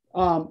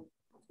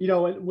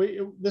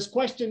 this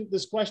question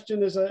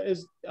is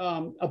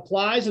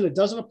applies, and it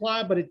doesn't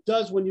apply, but it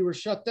does when you were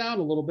shut down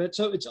a little bit.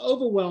 So it's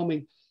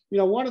overwhelming.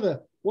 One of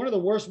the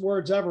worst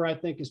words ever, I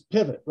think, is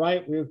pivot,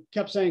 right? We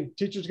kept saying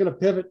teachers going to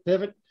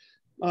pivot.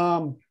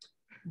 But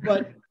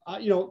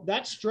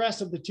that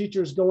stress of the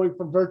teachers going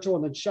from virtual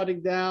and then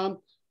shutting down,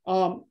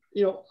 how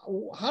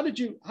did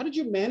you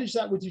manage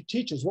that with your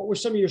teachers? What were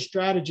some of your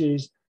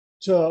strategies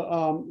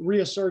to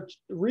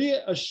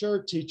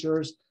reassure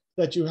teachers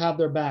that you have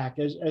their back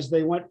as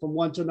they went from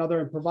one to another,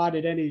 and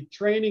provided any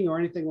training or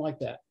anything like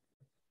that?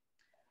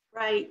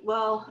 Right.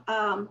 Well,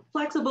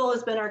 flexible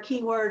has been our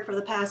key word for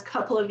the past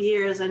couple of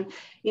years. And,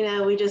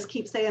 we just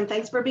keep saying,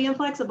 thanks for being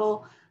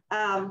flexible.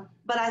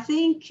 But I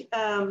think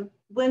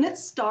when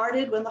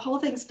the whole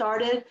thing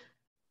started,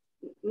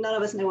 none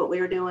of us knew what we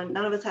were doing.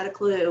 None of us had a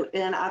clue.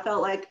 And I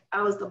felt like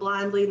I was the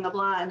blind leading the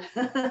blind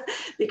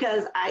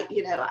because I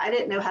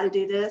didn't know how to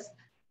do this.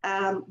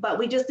 But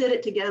we just did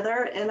it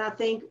together. And I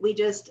think we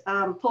just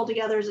pulled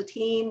together as a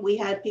team. We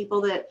had people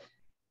that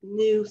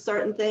knew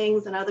certain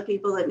things and other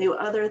people that knew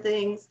other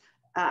things.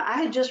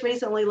 I had just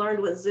recently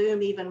learned what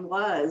Zoom even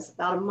was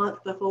about a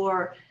month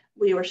before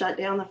we were shut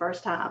down the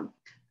first time.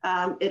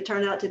 It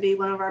turned out to be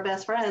one of our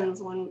best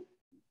friends when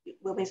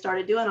we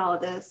started doing all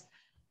of this.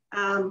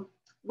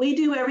 We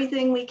do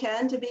everything we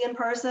can to be in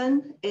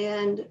person.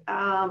 And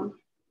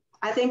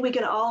I think we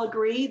can all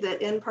agree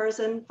that in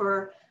person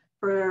for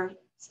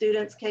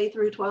students K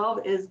through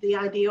 12 is the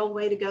ideal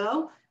way to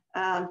go.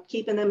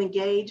 Keeping them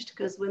engaged,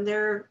 because when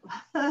they're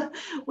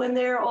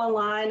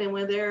online and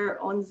when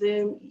they're on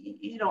Zoom,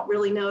 you don't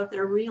really know if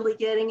they're really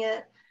getting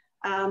it.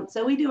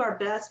 So we do our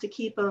best to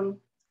keep them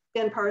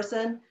in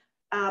person.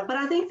 But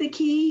I think the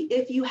key,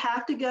 if you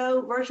have to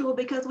go virtual,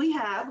 because we've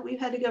had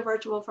to go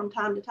virtual from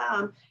time to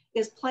time,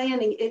 is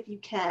planning if you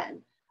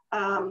can.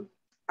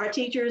 Our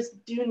teachers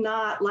do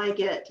not like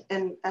it,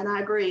 and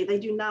I agree, they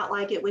do not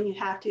like it when you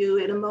have to,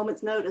 at a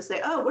moment's notice, say,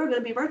 oh, we're going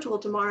to be virtual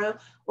tomorrow,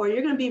 or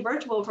you're going to be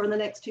virtual for the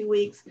next 2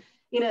 weeks.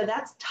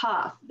 That's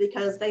tough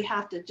because they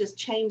have to just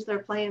change their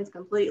plans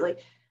completely.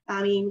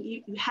 I mean,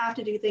 you have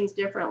to do things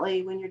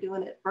differently when you're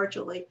doing it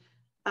virtually.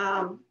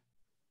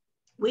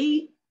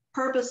 We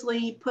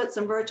purposely put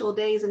some virtual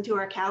days into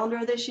our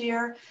calendar this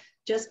year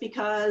just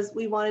because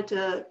we wanted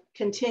to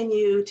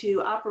continue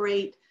to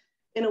operate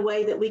in a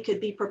way that we could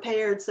be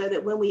prepared so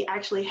that when we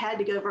actually had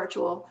to go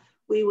virtual,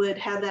 we would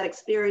have that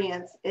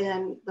experience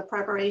in the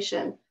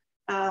preparation.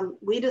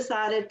 We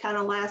decided kind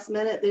of last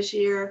minute this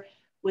year,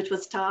 which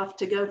was tough,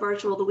 to go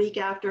virtual the week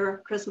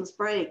after Christmas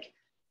break.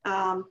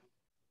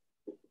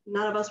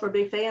 None of us were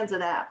big fans of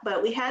that,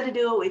 but we had to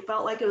do it. We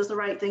felt like it was the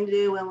right thing to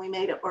do and we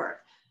made it work.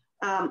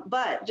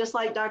 But just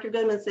like Dr.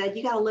 Goodman said,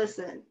 you got to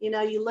listen. You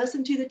know, you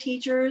listen to the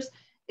teachers,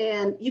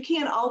 and you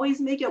can't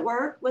always make it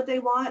work what they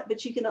want,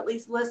 but you can at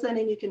least listen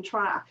and you can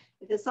try.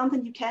 If it's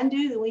something you can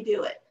do, then we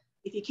do it.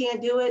 If you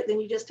can't do it, then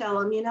you just tell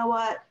them, you know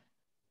what,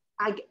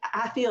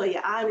 I feel you,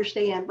 I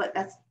understand, but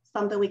that's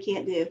something we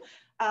can't do.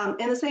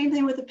 And the same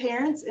thing with the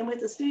parents and with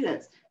the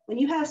students. When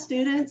you have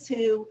students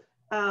who,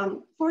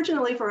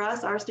 fortunately for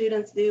us, our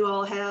students do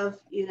all have,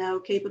 you know,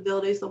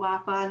 capabilities, the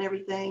Wi-Fi and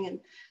everything, and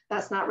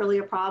that's not really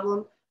a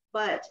problem.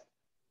 But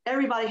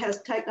everybody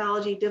has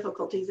technology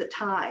difficulties at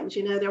times.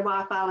 You know, their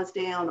Wi-Fi was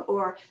down,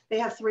 or they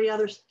have 3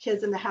 other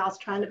kids in the house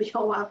trying to be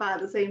on Wi-Fi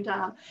at the same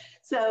time.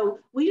 So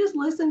we just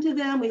listen to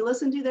them, we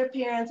listen to their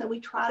parents, and we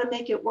try to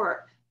make it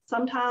work.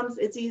 Sometimes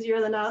it's easier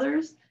than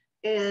others.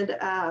 And,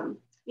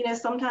 you know,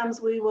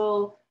 sometimes we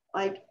will,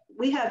 like,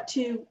 we have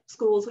 2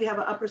 schools. We have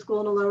an upper school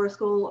and a lower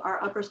school.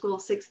 Our upper school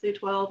is 6 through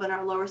 12, and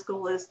our lower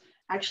school is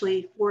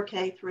actually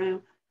 4K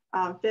through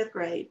 5th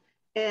grade.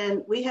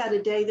 And we had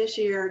a day this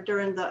year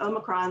during the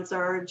Omicron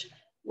surge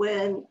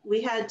when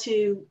we had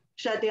to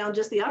shut down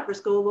just the upper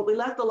school, but we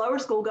left the lower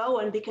school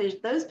going because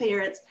those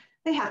parents,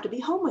 they have to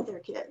be home with their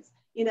kids.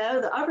 You know,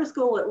 the upper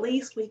school, at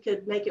least we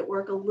could make it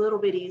work a little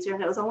bit easier,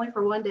 and it was only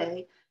for 1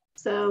 day.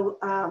 So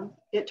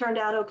it turned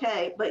out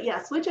okay. But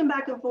yeah, switching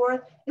back and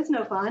forth, it's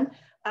no fun.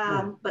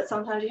 But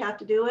sometimes you have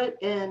to do it.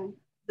 And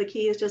the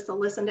key is just to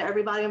listen to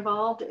everybody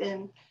involved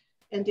and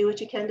do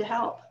what you can to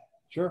help.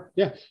 Sure.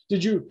 Yeah.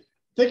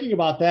 Thinking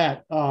about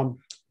that,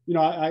 you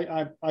know,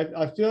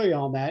 I feel you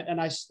on that.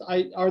 And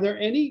are there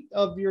any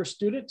of your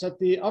students at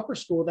the upper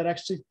school that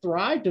actually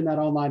thrived in that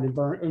online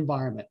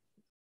environment?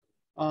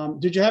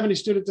 Did you have any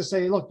students to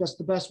say, look, that's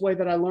the best way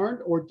that I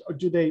learned, or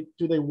do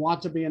they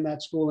want to be in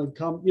that school and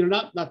come, you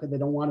know, not that they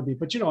don't want to be,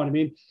 but you know what I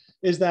mean?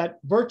 Is that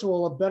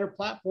virtual a better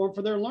platform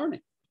for their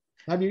learning?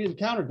 Have you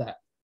encountered that?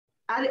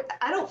 I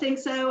don't think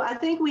so. I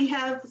think we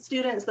have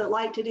students that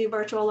like to do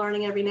virtual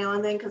learning every now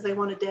and then because they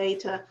want a day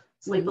to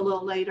sleep a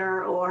little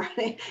later, or,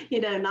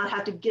 you know, not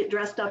have to get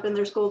dressed up in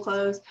their school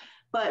clothes.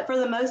 But for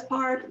the most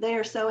part, they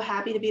are so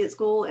happy to be at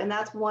school. And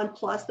that's one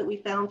plus that we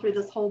found through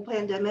this whole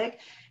pandemic,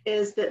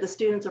 is that the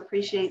students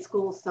appreciate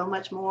school so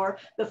much more.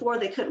 Before,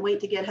 they couldn't wait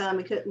to get home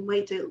and couldn't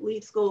wait to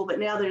leave school, but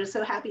now they're just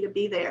so happy to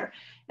be there.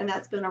 And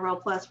that's been a real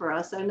plus for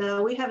us. So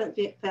no, we haven't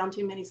found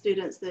too many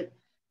students that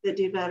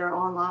do better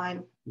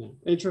online. Yeah.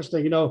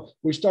 Interesting. You know,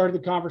 we started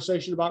the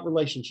conversation about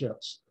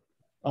relationships.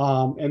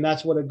 And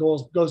that's what it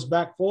goes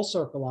back full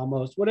circle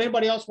almost. Would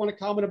anybody else want to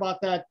comment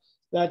about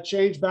that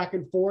change back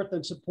and forth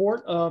and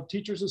support of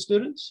teachers and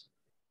students?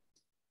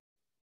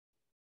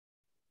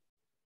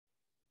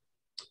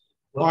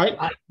 Well, all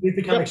right. We've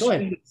become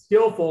extremely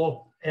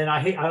skillful, and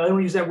I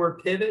don't use that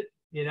word pivot.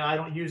 You know, I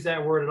don't use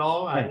that word at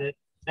all. Right.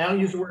 I don't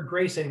use the word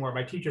grace anymore.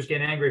 My teachers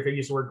get angry if I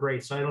use the word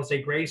grace. So I don't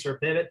say grace or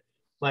pivot.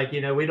 Like,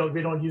 you know, we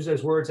don't use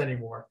those words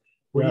anymore.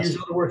 We use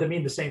other words that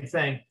mean the same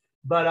thing.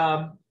 But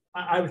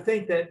I would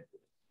think that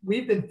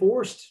we've been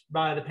forced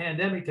by the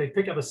pandemic to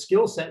pick up a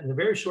skill set in a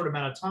very short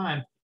amount of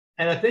time.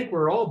 And I think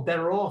we're all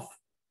better off,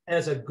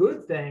 as a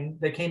good thing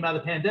that came out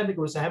of the pandemic,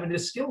 was having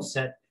this skill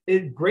set.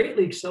 It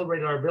greatly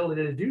accelerated our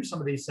ability to do some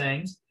of these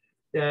things.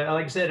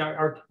 Like I said,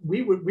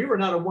 we were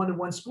not a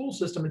one-to-one school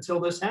system until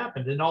this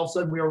happened. And all of a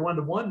sudden we are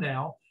one-to-one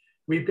now.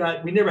 We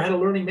never had a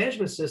learning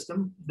management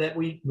system that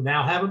we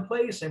now have in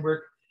place. And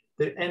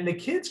the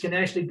kids can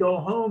actually go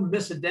home,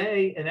 miss a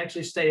day, and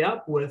actually stay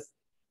up with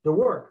the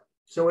work.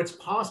 So it's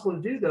possible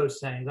to do those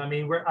things. I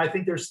mean, I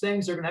think there's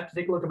things they're going to have to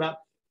take a look about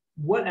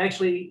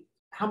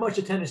how much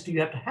attendance do you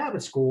have to have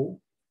at school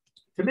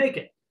to make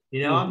it?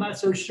 You know, I'm not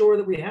so sure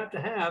that we have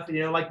to have,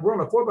 you know, like we're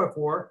on a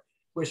 4x4,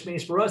 which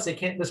means for us, they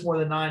can't miss more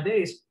than 9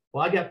 days.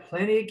 Well, I got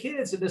plenty of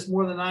kids that missed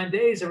more than 9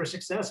 days that were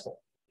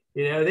successful.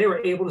 You know, they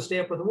were able to stay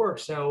up with the work.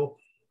 So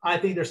I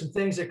think there's some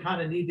things that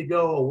kind of need to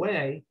go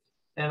away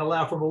and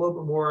allow for a little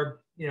bit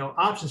more, you know,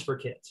 options for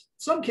kids.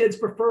 Some kids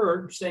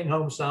prefer staying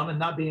home some and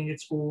not being at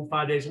school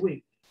 5 days a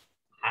week.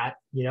 I'd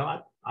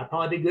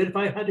probably be good if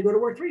I had to go to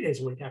work 3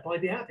 days a week. I'd probably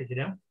be happy, you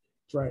know?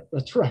 That's right.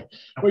 That's right.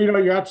 Well, you know,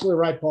 you're absolutely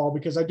right, Paul,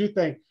 because I do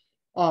think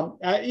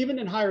even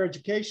in higher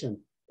education,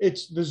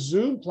 it's the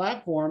Zoom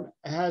platform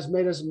has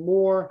made us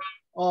more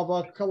of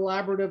a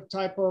collaborative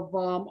type of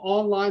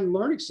online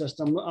learning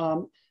system.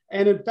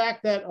 And in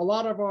fact, that a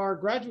lot of our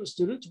graduate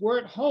students were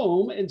at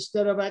home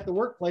instead of at the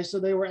workplace. So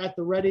they were at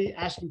the ready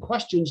asking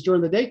questions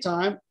during the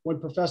daytime when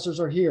professors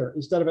are here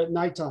instead of at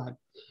nighttime.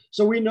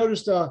 So we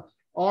noticed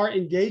our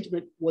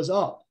engagement was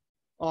up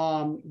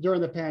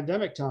during the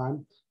pandemic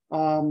time.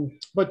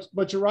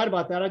 But you're right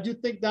about that. I do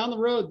think down the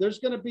road, there's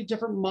going to be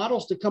different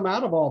models to come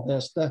out of all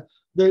this.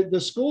 The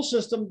school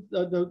system,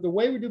 the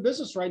way we do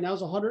business right now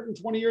is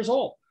 120 years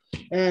old.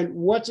 And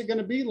what's it going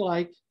to be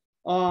like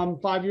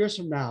 5 years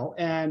from now?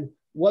 And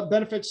what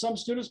benefits some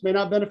students may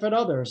not benefit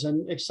others,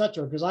 and et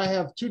cetera. Because I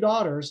have two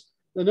daughters,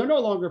 and they're no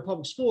longer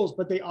public schools,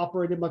 but they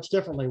operated much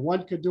differently.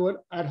 One could do it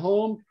at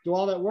home, do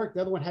all that work.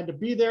 The other one had to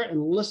be there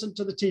and listen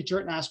to the teacher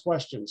and ask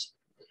questions.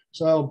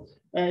 So,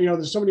 you know,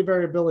 there's so many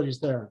variabilities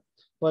there,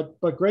 but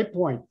great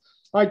point.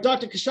 All right,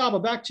 Dr.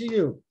 Kreassig, back to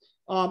you.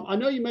 I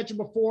know you mentioned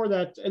before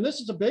that, and this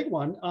is a big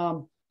one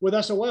with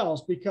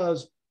SOLs,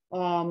 because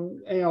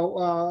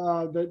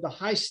the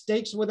high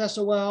stakes with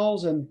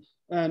SOLs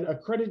and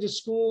accredited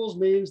schools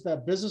means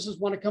that businesses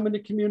want to come into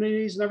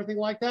communities and everything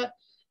like that.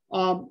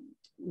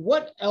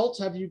 What else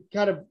have you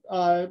kind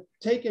of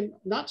taken,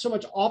 not so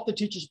much off the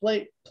teacher's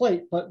plate,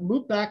 but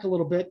moved back a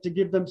little bit to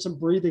give them some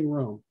breathing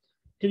room?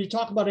 Can you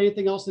talk about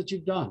anything else that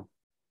you've done?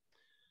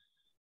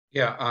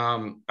 Yeah,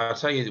 I'll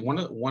tell you,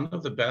 one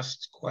of the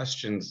best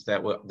questions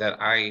that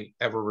I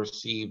ever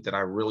received that I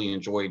really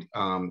enjoyed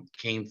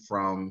came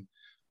from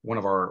one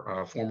of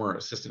our former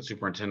assistant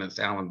superintendents,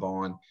 Alan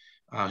Vaughn,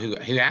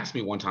 who asked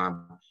me one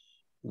time,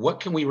 "What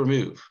can we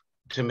remove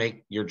to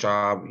make your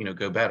job,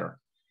 go better?"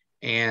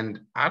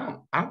 And I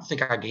don't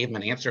think I gave him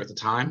an answer at the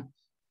time,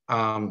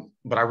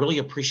 but I really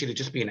appreciated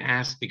just being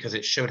asked because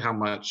it showed how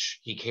much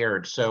he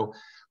cared. So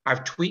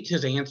I've tweaked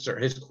his answer,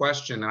 his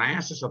question, and I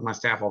ask this of my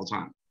staff all the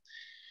time.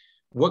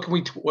 What can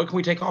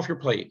we take off your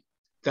plate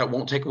that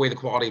won't take away the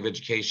quality of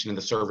education and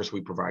the service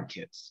we provide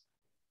kids?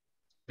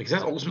 Because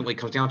that ultimately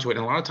comes down to it.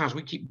 And a lot of times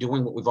we keep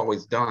doing what we've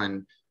always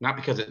done, not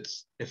because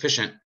it's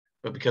efficient,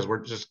 but because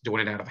we're just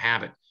doing it out of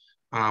habit.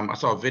 I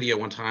saw a video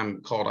one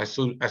time called I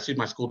sued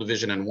my school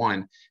division and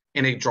won.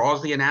 And it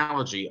draws the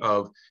analogy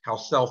of how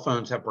cell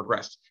phones have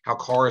progressed, how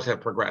cars have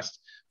progressed,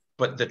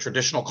 but the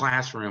traditional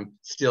classroom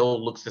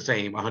still looks the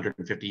same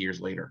 150 years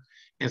later.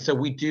 And so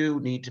we do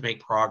need to make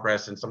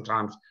progress, and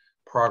sometimes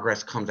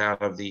progress comes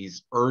out of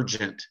these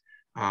urgent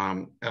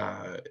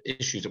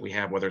issues that we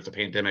have, whether it's a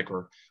pandemic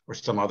or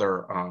some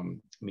other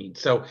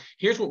means. So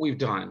here's what we've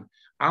done.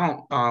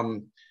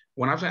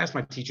 When I've asked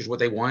my teachers what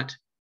they want,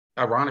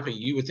 ironically,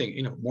 you would think,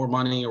 more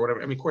money or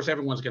whatever. I mean, of course,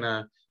 everyone's going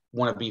to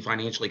want to be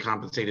financially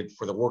compensated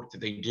for the work that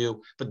they do.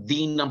 But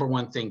the number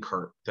one thing,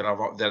 Kurt, that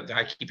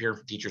I keep hearing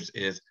from teachers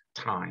is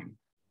time.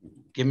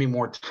 Give me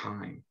more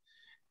time.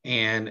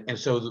 And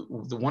so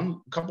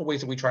the couple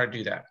ways that we try to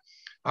do that.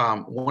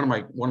 One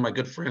of my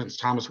good friends,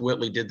 Thomas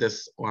Whitley, did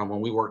this when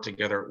we worked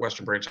together at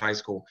Western Branch High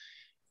School.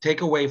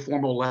 Take away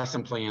formal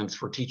lesson plans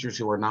for teachers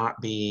who are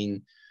not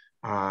being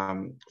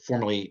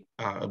formally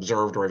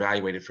observed or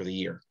evaluated for the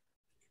year.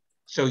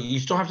 So you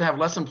still have to have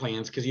lesson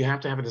plans because you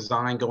have to have a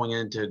design going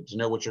in to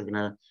know what you're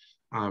going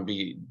to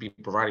be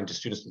providing to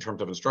students in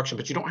terms of instruction,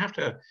 but you don't have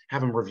to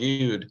have them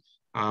reviewed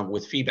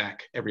with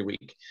feedback every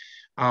week.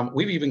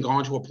 We've even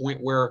gone to a point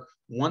where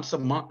once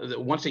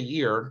a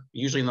year,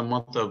 usually in the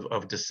month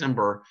of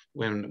December,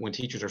 when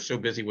teachers are so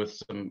busy with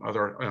some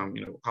other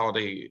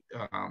holiday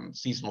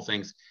seasonal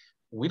things,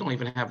 we don't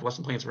even have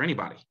lesson plans for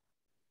anybody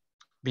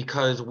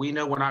because we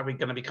know we're not going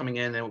to be coming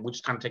in, and we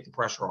just kind of take the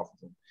pressure off of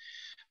them.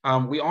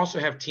 We also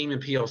have team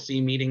and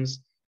PLC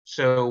meetings.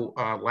 So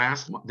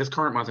this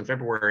current month in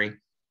February,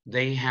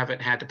 they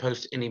haven't had to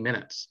post any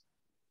minutes,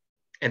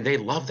 and they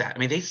love that. I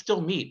mean, they still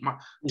meet.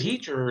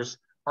 Teachers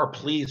are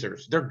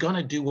pleasers. They're going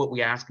to do what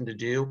we ask them to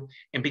do.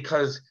 And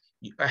because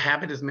a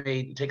habit is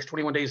made, it takes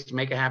 21 days to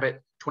make a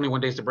habit,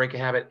 21 days to break a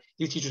habit.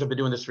 These teachers have been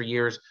doing this for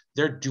years.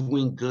 They're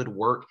doing good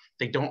work.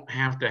 They don't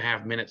have to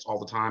have minutes all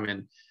the time.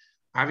 And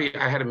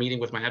I had a meeting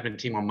with my admin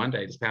team on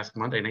this past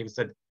Monday, and they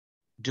said,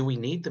 do we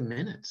need the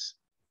minutes?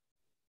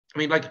 I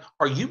mean,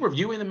 are you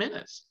reviewing the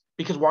minutes?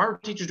 Because why are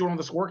teachers doing all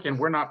this work and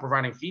we're not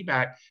providing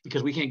feedback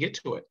because we can't get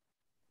to it?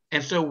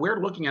 And so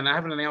we're looking, and I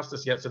haven't announced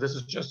this yet, so this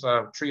is just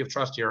a tree of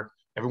trust here,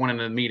 everyone in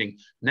the meeting.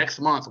 Next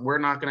month, we're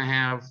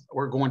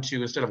going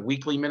to, instead of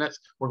weekly minutes,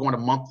 we're going to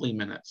monthly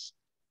minutes.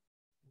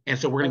 And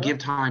so we're going to give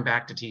time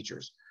back to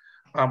teachers.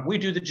 We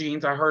do the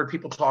jeans. I heard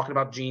people talking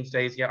about jeans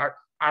days. Yeah,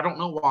 I don't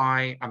know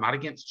why. I'm not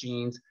against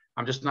jeans.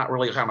 I'm just not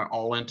really kind of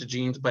all into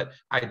jeans, but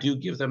I do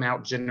give them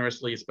out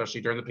generously,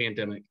 especially during the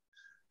pandemic.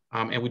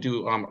 And we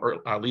do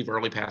leave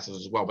early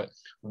passes as well. But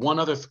one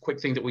other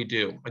quick thing that we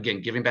do, again,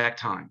 giving back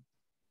time.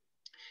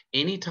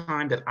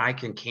 Anytime that I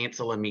can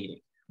cancel a meeting,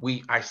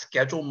 I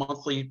schedule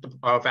monthly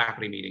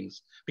faculty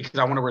meetings because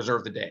I want to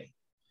reserve the day.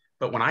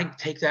 But when I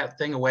take that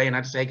thing away and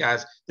I just say,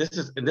 guys, this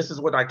is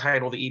what I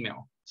title the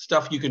email,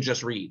 stuff you can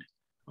just read.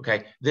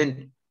 Okay,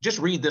 then just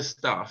read this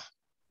stuff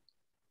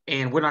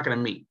and we're not going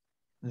to meet.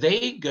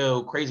 They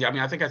go crazy. I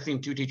mean, I think I've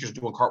seen 2 teachers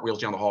doing cartwheels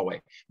down the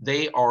hallway.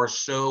 They are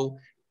so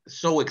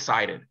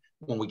excited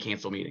when we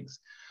cancel meetings.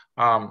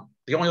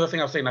 The only other thing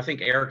I'll say, and I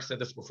think Eric said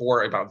this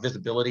before about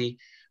visibility,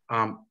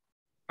 I'm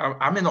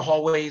in the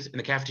hallways and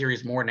the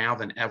cafeterias more now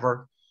than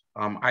ever.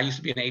 I used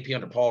to be an AP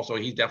under Paul, so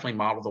he definitely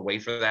modeled the way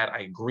for that.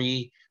 I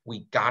agree.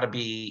 We got to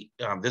be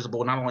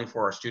visible, not only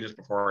for our students,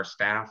 but for our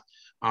staff.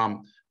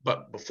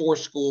 but before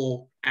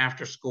school,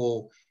 after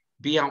school,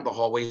 be out in the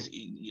hallways.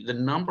 The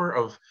number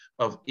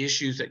of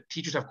issues that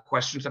teachers have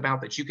questions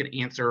about that you can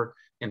answer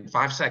in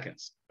 5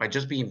 seconds by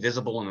just being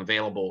visible and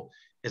available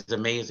is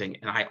amazing.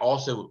 And I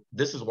also,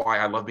 this is why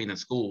I love being in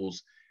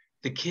schools.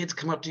 The kids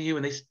come up to you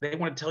and they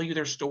want to tell you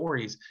their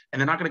stories, and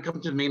they're not going to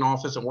come to the main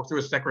office and work through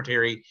a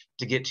secretary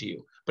to get to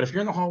you. But if you're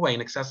in the hallway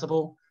and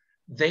accessible,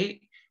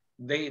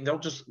 they'll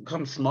just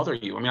come smother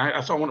you. I mean,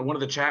 I saw one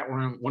of the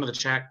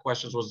chat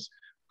questions was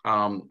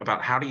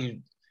about how do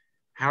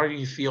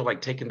you feel like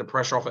taking the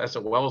pressure off of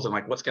SOLs and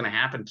like what's going to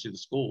happen to the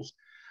schools.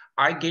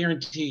 I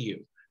guarantee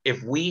you,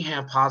 if we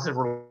have positive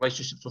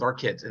relationships with our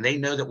kids and they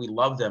know that we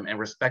love them and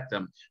respect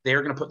them, they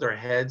are going to put their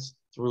heads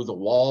through the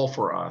wall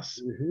for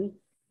us. Mm-hmm.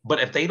 But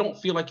if they don't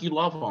feel like you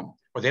love them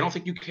or they don't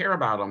think you care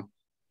about them,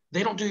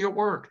 they don't do your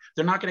work.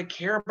 They're not going to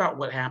care about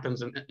what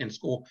happens in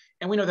school.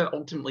 And we know that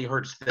ultimately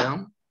hurts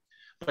them,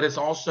 but it's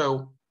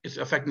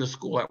affecting the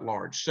school at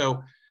large.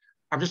 So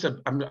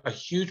I'm a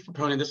huge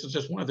proponent. This is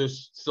just one of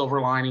those silver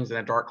linings in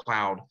a dark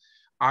cloud.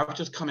 I've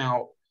just come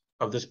out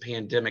of this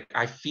pandemic.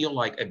 I feel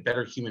like a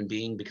better human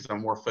being because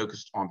I'm more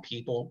focused on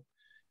people.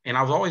 And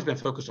I've always been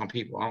focused on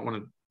people. I don't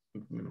want to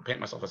paint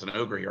myself as an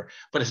ogre here,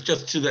 but it's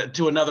just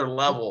to another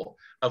level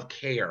of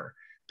care,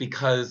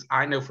 because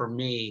I know for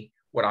me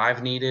what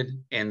I've needed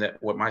and that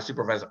what my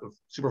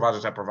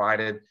supervisors have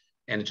provided,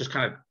 and just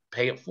kind of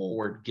pay it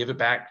forward, give it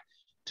back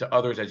to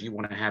others as you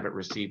want to have it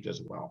received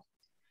as well.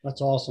 That's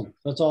awesome.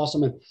 That's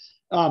awesome. And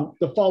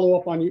to follow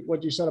up on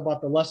what you said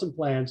about the lesson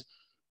plans,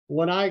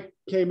 when I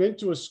came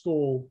into a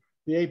school,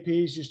 the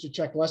APs used to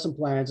check lesson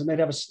plans and they'd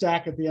have a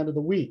stack at the end of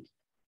the week,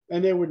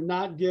 and they would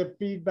not give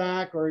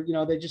feedback, or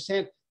they just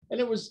had. And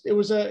it was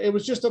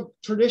just a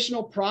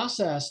traditional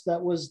process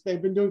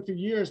they've been doing for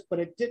years, but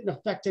it didn't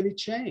affect any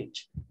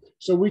change.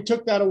 So we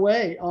took that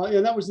away,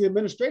 and that was the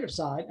administrative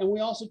side. And we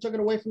also took it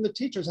away from the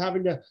teachers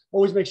having to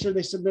always make sure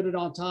they submitted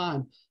on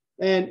time.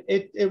 And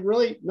it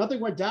really,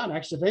 nothing went down.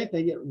 Actually, if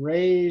anything, it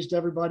raised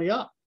everybody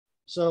up.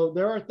 So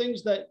there are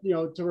things that,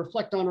 to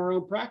reflect on our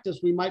own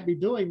practice, we might be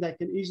doing that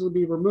can easily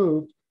be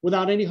removed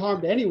without any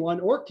harm to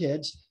anyone or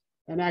kids,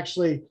 and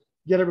actually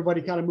get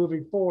everybody kind of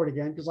moving forward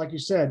again. Because like you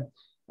said,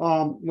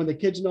 when the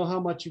kids know how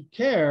much you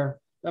care,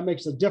 that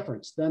makes a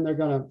difference. Then they're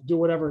going to do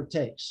whatever it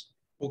takes.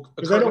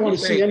 Because they don't want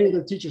to see any of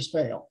the teachers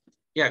fail.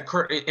 Yeah,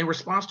 Kurt, in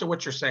response to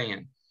what you're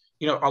saying,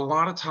 a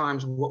lot of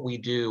times what we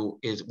do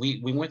is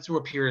we went through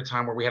a period of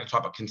time where we had to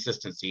talk about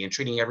consistency and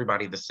treating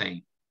everybody the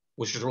same,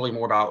 which is really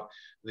more about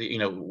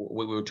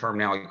what we would term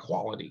now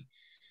equality.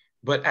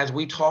 But as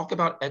we talk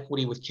about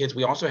equity with kids,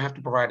 we also have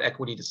to provide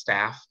equity to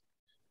staff.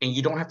 And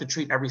you don't have to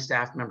treat every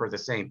staff member the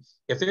same.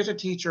 If there's a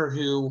teacher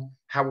who,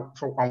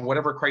 on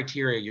whatever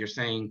criteria you're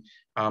saying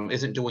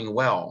isn't doing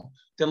well,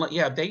 then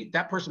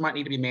that person might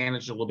need to be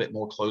managed a little bit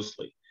more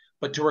closely.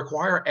 But to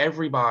require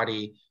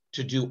everybody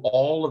to do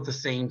all of the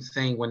same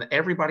thing when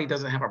everybody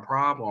doesn't have a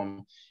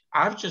problem,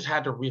 I've just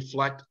had to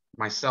reflect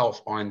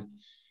myself on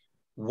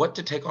what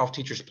to take off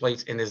teachers'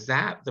 plates. And is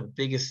that the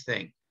biggest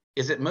thing?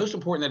 Is it most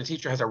important that a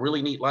teacher has a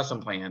really neat lesson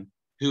plan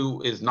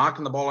who is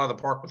knocking the ball out of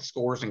the park with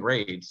scores and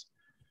grades?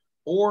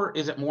 Or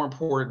is it more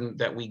important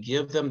that we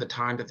give them the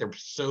time that they're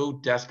so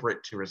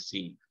desperate to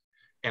receive?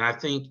 And I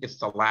think it's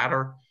the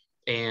latter.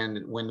 And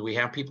when we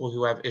have people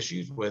who have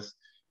issues with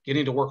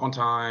getting to work on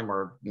time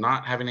or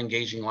not having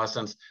engaging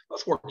lessons,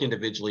 let's work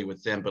individually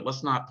with them, but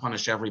let's not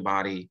punish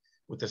everybody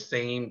with the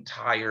same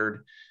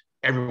tired,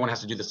 everyone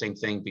has to do the same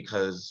thing,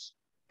 because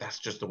that's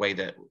just the way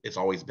that it's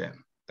always been.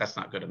 That's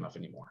not good enough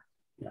anymore.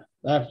 Yeah,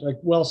 that's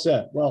well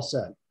said, well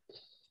said.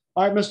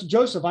 All right, Mr.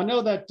 Joseph, I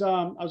know that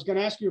I was going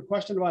to ask you a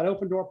question about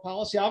open door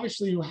policy.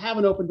 Obviously, you have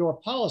an open door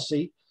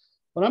policy,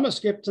 but I'm going to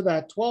skip to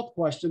that 12th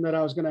question that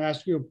I was going to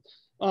ask you.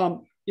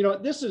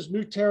 This is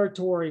new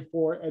territory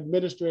for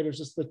administrators.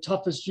 It's the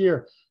toughest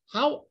year.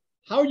 How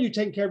are you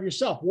taking care of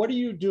yourself? What are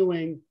you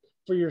doing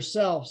for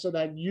yourself so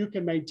that you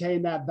can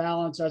maintain that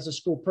balance as a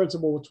school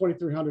principal with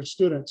 2,300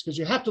 students? Because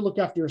you have to look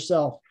after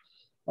yourself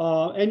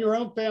and your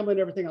own family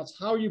and everything else.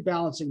 How are you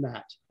balancing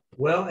that?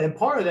 Well, and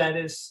part of that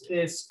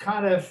is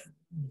kind of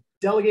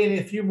delegating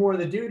a few more of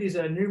the duties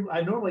that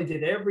I normally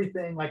did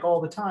everything like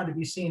all the time to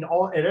be seen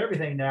at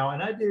everything now.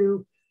 And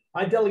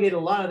I delegate a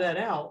lot of that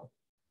out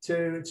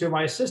to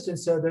my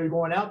assistants. So they're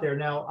going out there.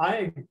 Now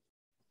I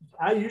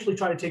usually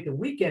try to take the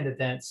weekend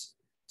events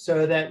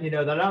so that,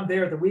 that I'm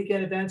there at the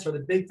weekend events or the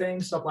big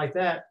things, stuff like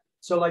that.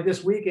 So like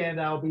this weekend,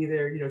 I'll be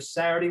there,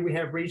 Saturday we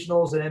have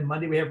regionals, and then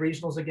Monday we have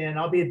regionals again.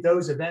 I'll be at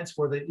those events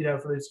for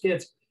for those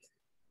kids.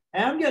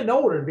 And I'm getting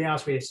older, to be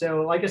honest with you.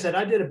 So like I said,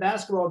 I did a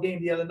basketball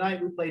game the other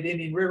night. We played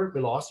Indian River. We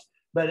lost.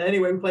 But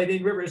anyway, we played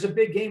Indian River. It was a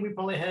big game. We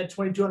probably had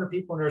 2,200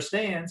 people in our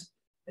stands.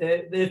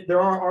 They're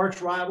our arch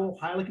rival,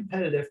 highly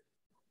competitive.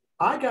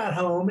 I got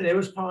home and it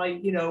was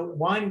probably,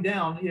 winding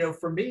down.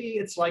 For me,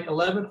 it's like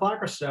 11 o'clock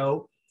or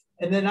so.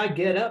 And then I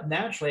get up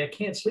naturally. I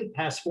can't sleep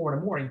past 4 in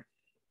the morning.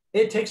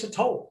 It takes a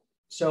toll.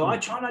 So I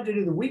try not to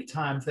do the week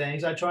time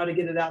things. I try to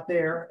get it out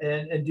there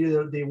and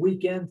do the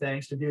weekend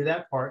things to do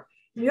that part.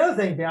 The other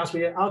thing, to be honest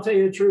with you, I'll tell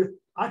you the truth.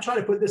 I try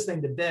to put this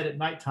thing to bed at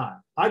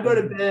nighttime. I go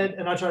to bed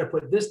and I try to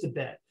put this to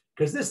bed,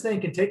 because this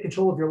thing can take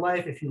control of your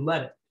life if you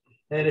let it.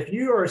 And if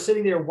you are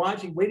sitting there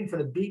watching, waiting for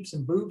the beeps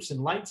and boops and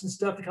lights and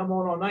stuff to come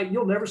on all night,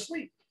 you'll never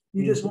sleep.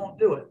 You just won't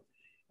do it.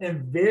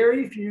 And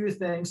very few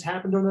things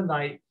happen during the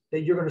night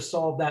that you're going to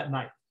solve that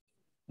night.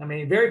 I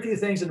mean, very few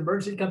things, an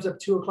emergency comes up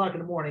 2 o'clock in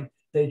the morning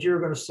that you're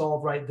going to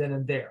solve right then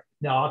and there.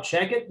 Now I'll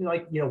check it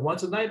like,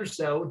 once a night or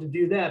so to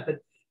do that. But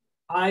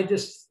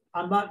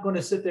I'm not going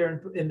to sit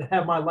there and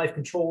have my life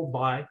controlled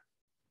by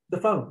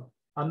the phone.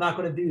 I'm not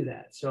going to do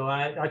that. So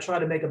I try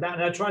to make a balance.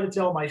 And I try to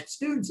tell my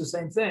students the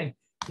same thing.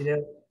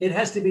 It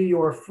has to be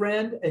your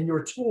friend and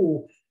your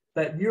tool,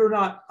 but you're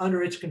not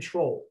under its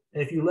control.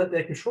 And if you let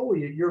that control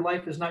you, your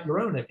life is not your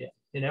own again.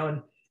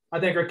 And I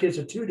think our kids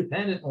are too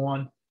dependent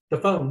on the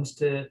phones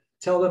to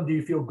tell them, do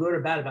you feel good or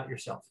bad about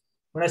yourself?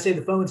 When I say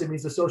the phones, it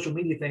means the social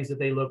media things that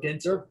they look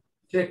into,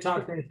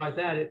 TikTok, things like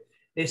that.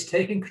 It's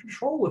taking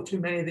control of too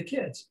many of the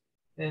kids.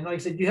 And like I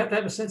said, you have to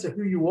have a sense of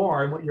who you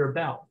are and what you're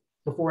about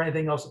before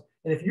anything else.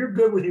 And if you're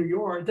good with who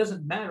you are, it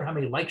doesn't matter how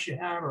many likes you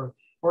have or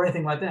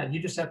anything like that. You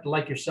just have to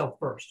like yourself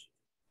first.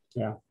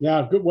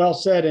 Yeah, good, well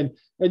said. And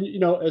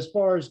as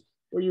far as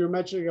what you were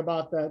mentioning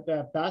about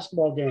that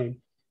basketball game,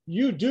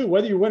 you do,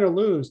 whether you win or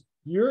lose,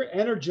 you're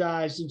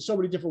energized in so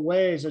many different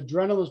ways.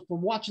 Adrenaline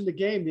from watching the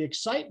game, the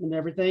excitement and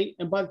everything.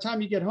 And by the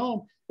time you get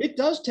home, it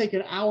does take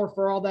an hour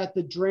for all that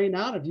to drain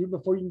out of you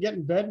before you can get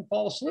in bed and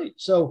fall asleep.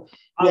 So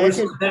I would have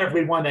slept better if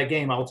we'd won that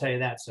game. I will tell you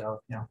that.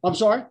 So, I'm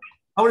sorry?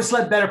 I would have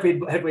slept better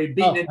if we'd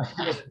beaten it.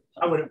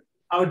 I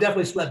would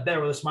definitely slept better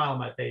with a smile on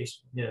my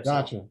face.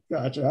 Gotcha.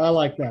 I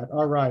like that.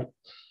 All right.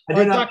 I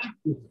do not.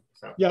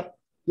 Yep.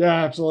 Yeah,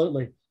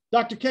 absolutely.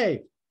 Dr.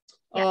 K,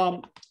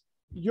 how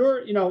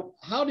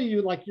do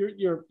you, like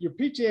your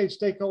PTA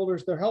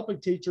stakeholders, they're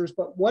helping teachers,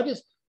 but what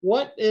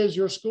is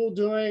your school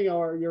doing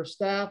or your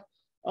staff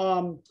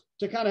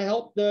to kind of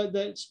help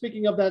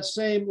speaking of that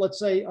same, let's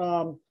say,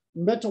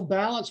 mental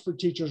balance for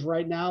teachers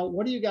right now?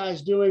 What are you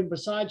guys doing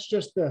besides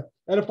just the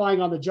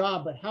edifying on the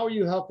job, but how are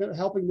you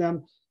helping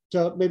them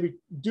to maybe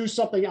do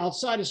something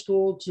outside of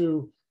school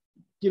to,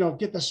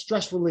 get the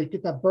stress relief,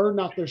 get that burden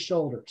off their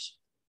shoulders?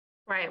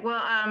 Right.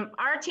 Well,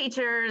 our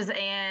teachers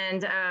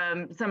and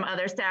some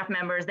other staff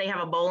members, they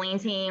have a bowling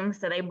team.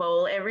 So they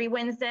bowl every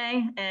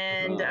Wednesday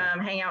and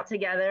hang out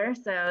together.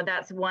 So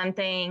that's one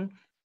thing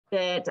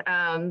that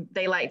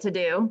they like to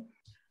do.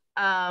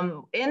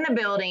 In the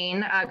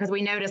building, because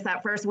we noticed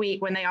that first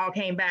week when they all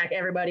came back,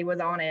 everybody was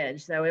on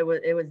edge. So it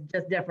was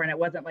just different. It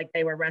wasn't like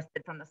they were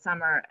rested from the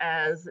summer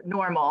as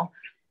normal.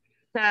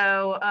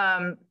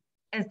 So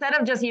instead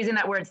of just using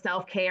that word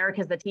self-care,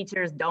 because the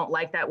teachers don't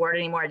like that word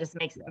anymore, it just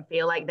makes them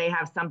feel like they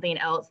have something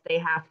else they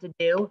have to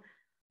do.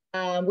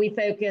 We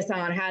focus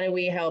on how do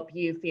we help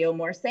you feel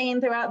more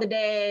sane throughout the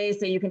day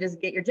so you can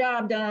just get your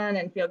job done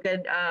and feel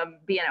good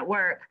being at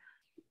work.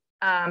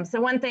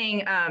 So one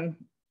thing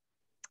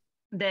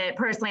that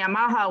personally on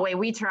my hallway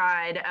we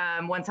tried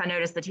once I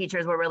noticed the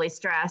teachers were really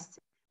stressed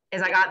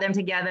is I got them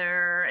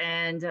together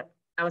and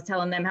I was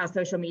telling them how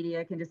social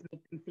media can just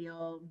make them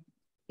feel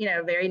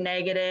very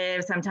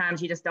negative.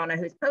 Sometimes you just don't know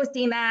who's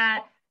posting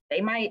that. They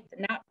might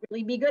not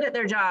really be good at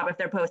their job if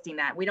they're posting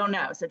that. We don't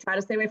know. So try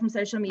to stay away from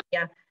social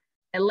media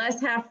and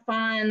let's have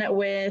fun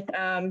with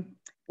when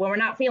we're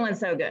not feeling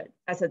so good.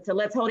 I said, so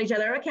let's hold each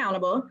other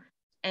accountable.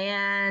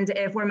 And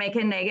if we're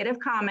making negative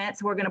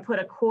comments, we're going to put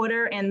a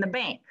quarter in the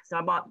bank. So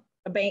I bought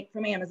a bank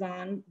from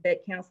Amazon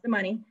that counts the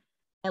money.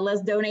 And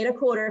let's donate a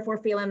quarter if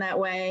we're feeling that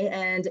way.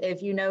 And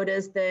if you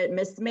notice that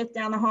Miss Smith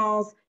down the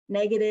hall's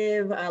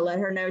negative, let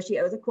her know she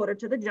owes a quarter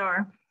to the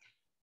jar.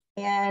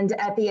 And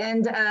at the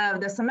end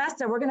of the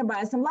semester, we're going to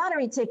buy some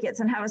lottery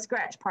tickets and have a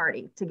scratch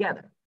party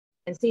together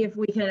and see if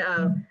we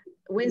can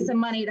win some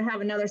money to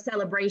have another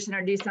celebration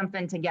or do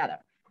something together.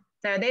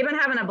 So they've been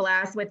having a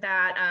blast with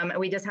that.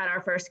 We just had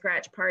our first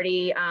scratch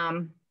party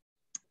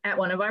at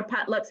one of our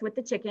potlucks with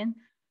the chicken.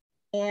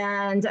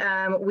 And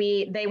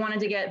they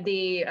wanted to get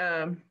the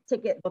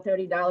ticket, the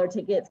 $30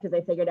 tickets, because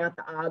they figured out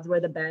the odds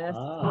were the best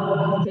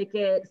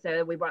ticket.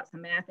 So we brought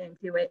some math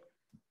into it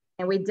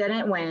and we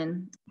didn't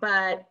win,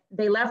 but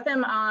they left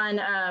them on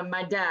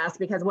my desk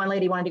because one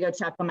lady wanted to go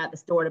check them at the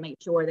store to make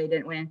sure they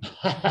didn't win.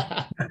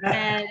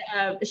 And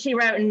she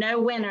wrote, no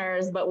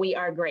winners, but we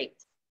are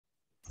great.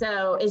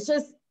 So it's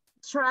just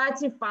try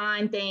to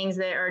find things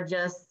that are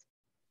just,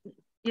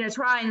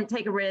 try and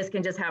take a risk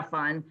and just have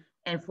fun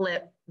and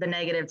flip the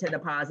negative to the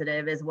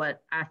positive is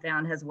what I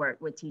found has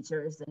worked with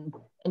teachers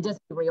and just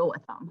be real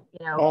with them.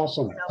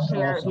 Awesome.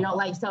 Self-care. If you don't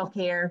like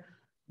self-care,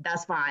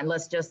 that's fine.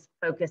 Let's just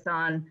focus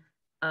on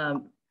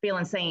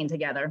feeling sane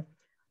together.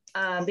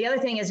 The other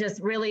thing is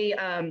just really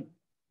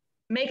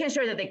making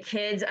sure that the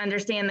kids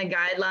understand the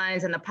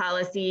guidelines and the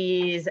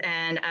policies.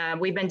 And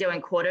we've been doing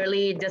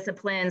quarterly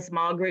discipline,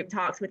 small group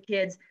talks with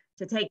kids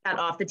to take that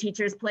off the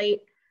teacher's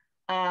plate.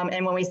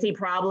 And when we see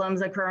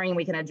problems occurring,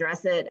 we can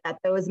address it at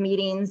those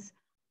meetings.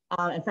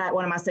 In fact,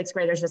 one of my sixth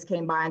graders just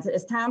came by and said,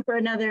 it's time for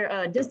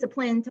another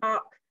discipline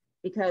talk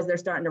because they're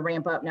starting to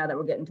ramp up now that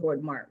we're getting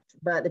toward March.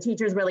 But the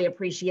teachers really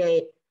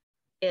appreciate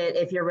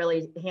if you're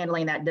really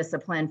handling that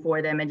discipline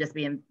for them and just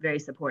being very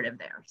supportive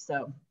there.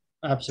 So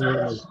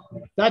absolutely,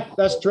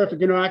 that's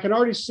terrific. You know, I can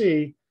already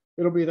see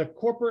it'll be the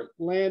corporate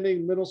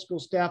landing middle school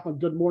staff on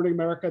Good Morning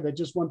America that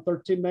just won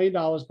 $13 million,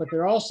 but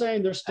they're all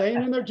saying they're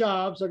staying in their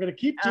jobs. They're going to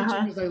keep teaching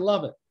because they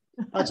love it.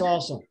 That's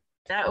awesome.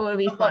 That would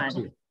be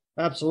fun.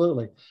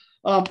 Absolutely.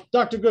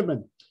 Dr.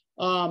 Goodman,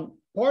 part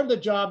of the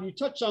job, you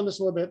touched on this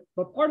a little bit,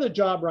 but part of the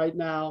job right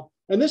now,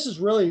 and this is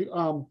really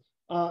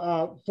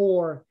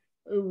for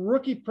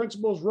rookie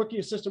principals, rookie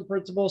assistant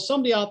principals,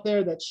 somebody out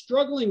there that's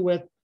struggling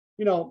with,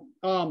 you know,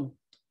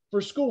 for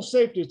school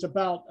safety, it's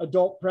about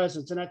adult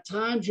presence. And at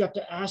times you have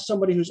to ask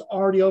somebody who's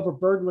already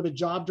overburdened with a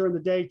job during the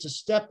day to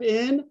step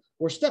in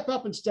or step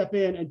up and step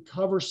in and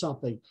cover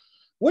something.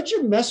 What's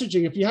your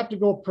messaging if you have to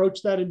go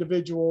approach that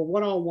individual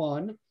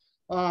one-on-one?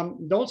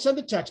 Don't send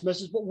the text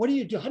message, but what do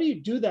you do? How do you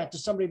do that to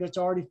somebody that's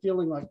already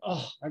feeling like,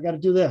 oh, I got to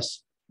do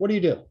this? What do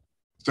you do?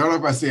 Start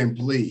off by saying,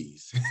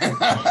 please,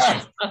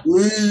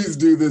 please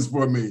do this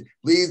for me.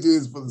 Please do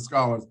this for the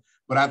scholars.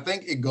 But I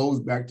think it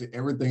goes back to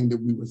everything that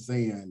we were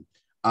saying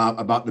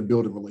about the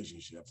building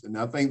relationships. And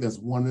I think that's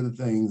one of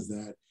the things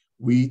that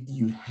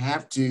you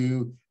have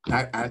to,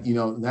 you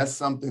know, that's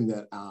something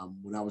that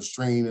when I was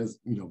trained as,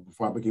 you know,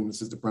 before I became an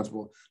assistant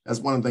principal, that's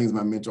one of the things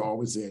my mentor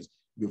always says,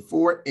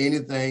 before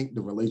anything,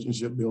 the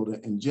relationship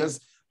building and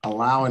just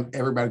allowing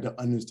everybody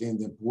to understand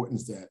the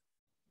importance that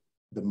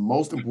the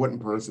most important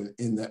person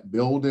in that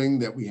building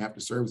that we have to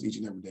service each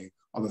and every day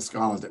are the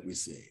scholars that we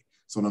see.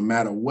 So no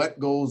matter what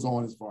goes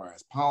on as far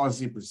as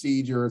policy,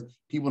 procedures,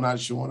 people not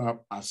showing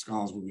up, our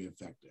scholars will be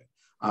affected.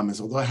 And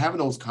so they're having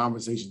those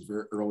conversations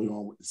very early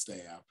on with the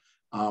staff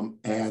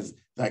as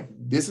like,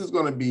 this is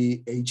going to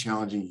be a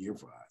challenging year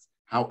for us.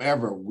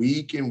 However,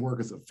 we can work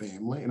as a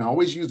family. And I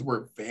always use the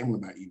word family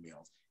in my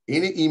emails.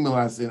 Any email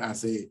I send, I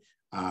say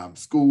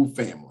school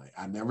family.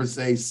 I never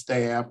say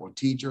staff or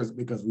teachers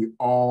because we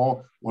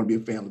all want to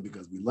be a family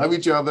because we love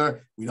each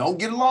other. We don't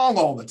get along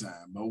all the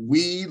time, but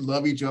we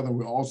love each other.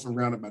 We're all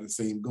surrounded by the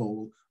same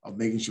goal of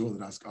making sure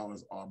that our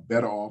scholars are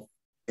better off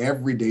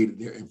every day that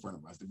they're in front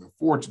of us. That we're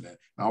fortunate.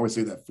 I always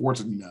say that,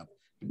 fortunate enough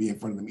to be in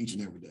front of them each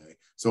and every day.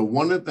 So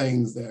one of the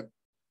things that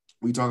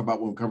we talk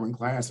about when covering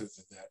classes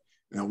is that,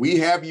 now we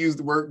have used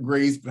the word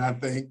grace, but I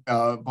think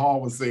Paul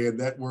was saying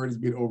that word has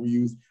been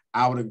overused.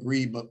 I would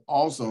agree, but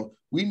also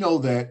we know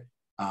that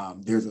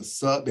there's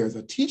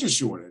a teacher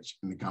shortage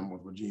in the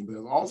Commonwealth regime, but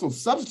there's also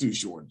substitute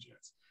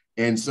shortages.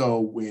 And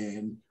so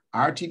when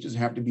our teachers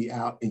have to be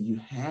out, and you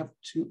have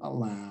to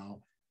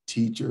allow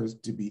teachers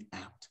to be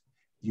out.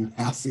 You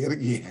have to say it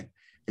again.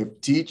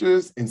 If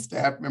teachers and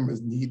staff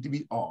members need to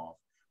be off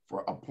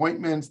for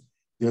appointments,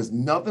 there's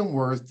nothing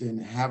worse than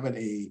having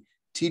a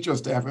teacher or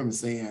staff member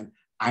saying,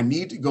 I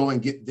need to go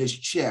and get this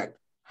checked.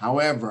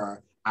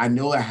 However, I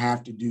know I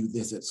have to do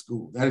this at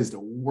school. That is the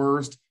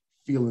worst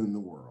feeling in the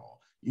world,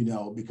 you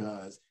know,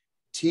 because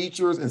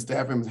teachers and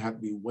staff members have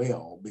to be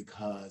well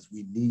because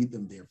we need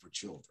them there for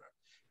children.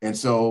 And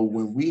so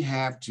when we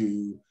have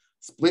to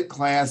split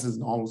classes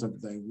and all those type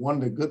of things, one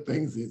of the good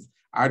things is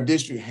our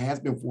district has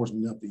been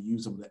fortunate enough to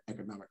use some of the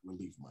economic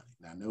relief money.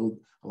 And I know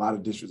a lot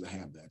of districts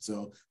have that.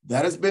 So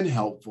that has been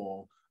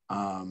helpful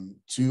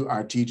to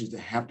our teachers that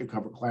have to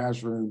cover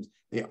classrooms.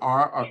 They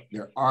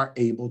are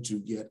able to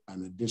get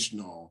an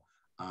additional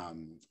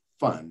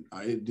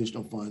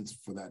additional funds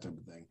for that type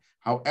of thing.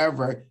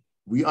 However,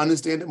 we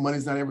understand that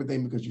money's not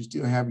everything because you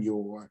still have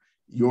you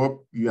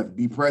have to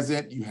be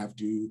present, you have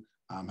to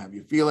have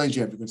your feelings,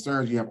 you have your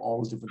concerns, you have all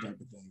those different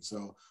types of things.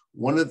 So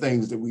one of the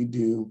things that we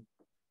do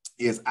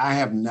is I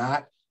have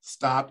not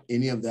stopped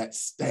any of that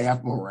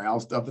staff morale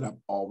stuff that I've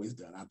always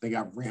done. I think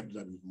I've ramped it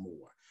up even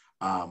more.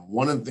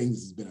 One of the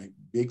things that's been a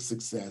big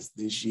success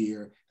this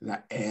year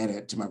that I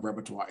added to my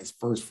repertoire is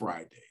First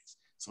Fridays.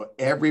 So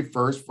every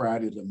first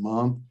Friday of the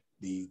month,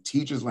 the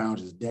Teachers Lounge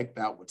is decked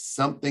out with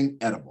something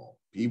edible.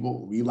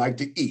 We like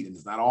to eat, and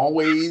it's not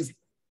always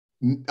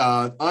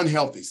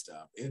unhealthy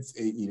stuff.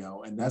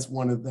 And that's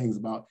one of the things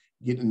about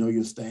getting to know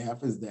your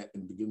staff is that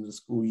in the beginning of the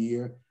school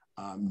year,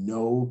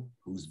 know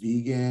who's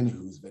vegan,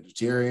 who's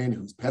vegetarian,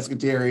 who's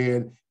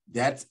pescatarian.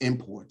 That's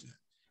important.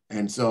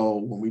 And so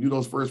when we do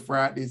those First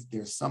Fridays,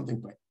 there's something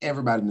for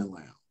everybody in the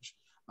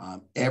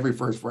lounge. Every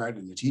First Friday,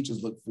 and the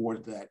teachers look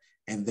forward to that.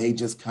 And they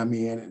just come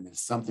in and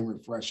there's something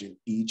refreshing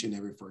each and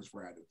every First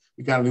Friday.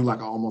 We kind of do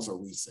like almost a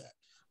reset.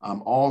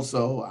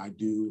 Also, I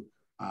do,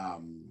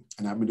 and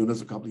I've been doing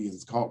this a couple of years,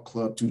 it's called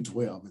Club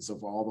 212. And so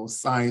for all those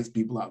science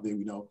people out there,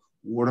 we know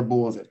water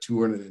boils at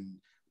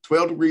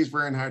 212 degrees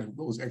Fahrenheit, who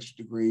goes extra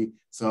degree.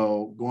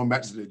 So going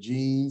back to the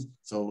genes,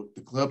 so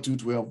the Club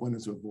 212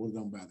 winners who are voted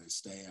on by their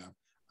staff,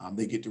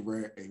 they get to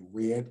wear a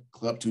red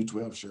Club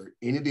 212 shirt.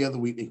 Any day of the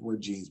week, they can wear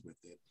jeans with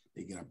it.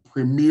 They get a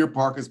premier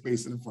parking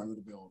space in the front of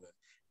the building.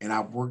 And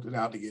I've worked it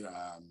out to get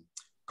a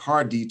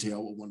car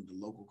detail with one of the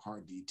local car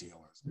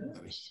detailers.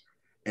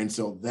 And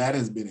so that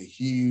has been a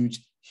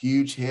huge,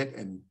 huge hit,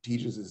 and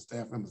teachers and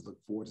staff members look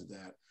forward to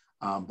that.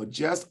 But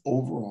just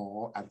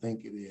overall, I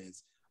think it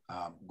is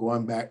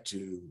going back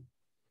to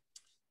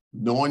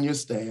knowing your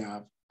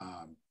staff,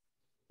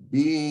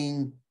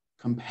 being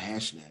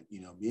compassionate,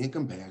 being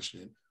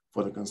compassionate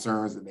for the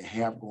concerns that they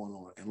have going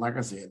on. And like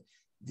I said,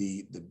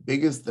 the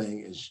biggest thing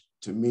is,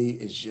 to me,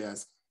 is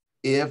just,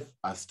 if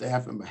a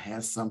staff member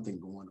has something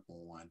going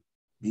on,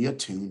 be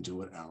attuned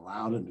to it and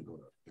allow them to go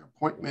to their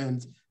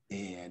appointments,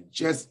 and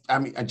just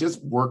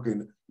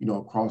working,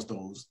 across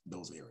those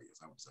areas,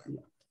 I would say.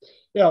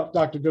 Yeah,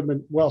 Dr.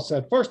 Goodman, well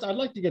said. First, I'd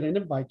like to get an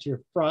invite to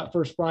your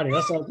first Friday.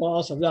 That sounds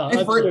awesome. Yeah,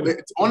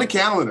 it's on the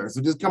calendar,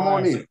 so just come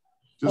on in.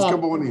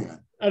 Come on in.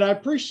 And I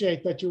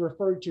appreciate that you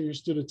referred to your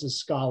students as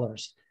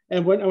scholars.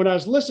 And when I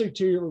was listening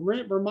to you,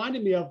 it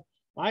reminded me of,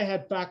 I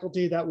had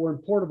faculty that were in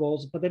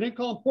portables, but they didn't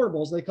call them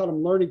portables, they called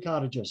them learning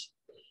cottages.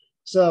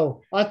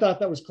 So I thought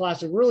that was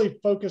classic, really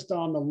focused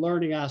on the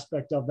learning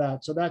aspect of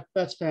that. So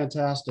that's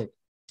fantastic.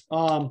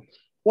 Well,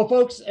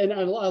 folks, and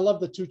I love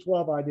the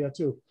 212 idea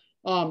too.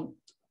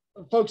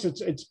 Folks,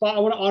 I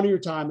want to honor your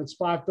time. It's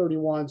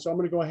 5:31, so I'm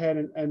going to go ahead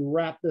and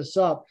wrap this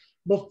up.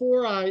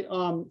 Before I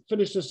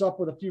finish this up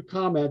with a few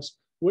comments,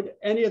 would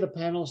any of the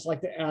panelists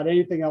like to add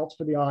anything else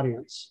for the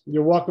audience?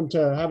 You're welcome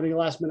to have any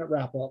last minute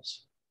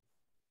wrap-ups.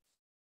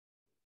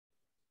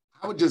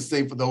 I would just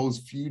say, for those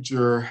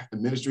future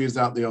administrators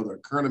out there, or the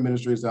current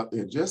administrators out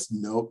there, just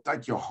know,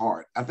 like, your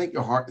heart. I think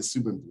your heart is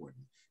super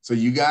important. So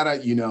you gotta,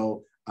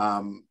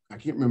 I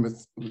can't remember,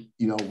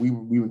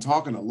 we were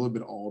talking a little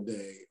bit all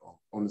day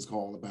on this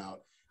call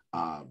about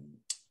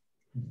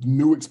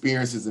new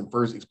experiences and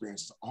first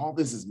experiences. All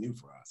this is new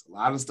for us. A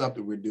lot of stuff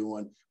that we're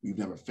doing, we've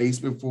never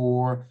faced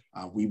before.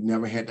 We've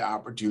never had the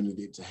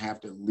opportunity to have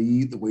to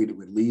lead the way that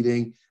we're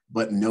leading,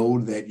 but know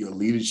that your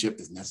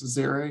leadership is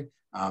necessary.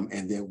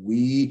 And that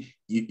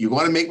you're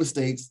going to make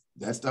mistakes.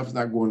 That stuff is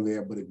not going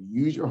there. But if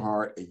you use your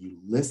heart and you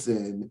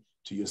listen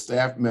to your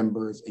staff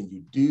members and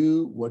you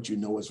do what you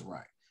know is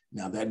right.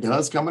 Now, that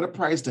does come at a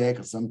price tag,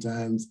 because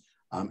sometimes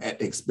at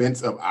the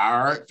expense of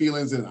our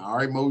feelings and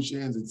our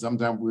emotions, and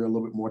sometimes we're a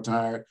little bit more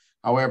tired.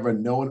 However,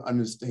 know and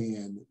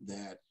understand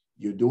that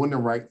you're doing the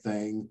right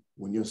thing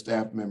when your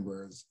staff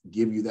members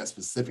give you that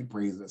specific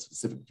praise, that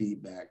specific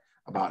feedback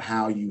about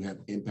how you have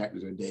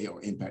impacted their day or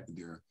impacted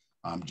their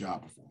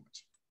job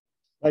performance.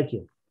 Thank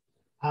you.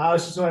 I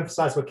was just going to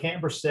emphasize what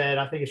Camber said.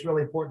 I think it's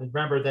really important to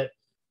remember that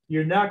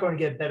you're not going to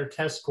get better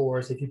test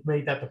scores if you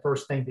make that the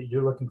first thing that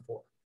you're looking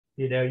for.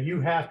 You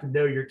have to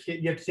know your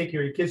kid. You have to take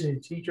care of your kids and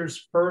your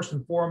teachers first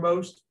and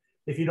foremost.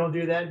 If you don't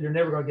do that, you're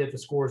never going to get the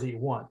scores that you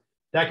want.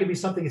 That could be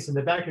something that's in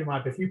the back of your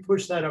mind. But if you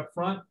push that up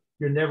front,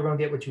 you're never going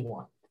to get what you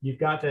want. You've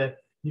got to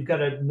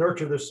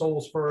nurture their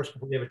souls first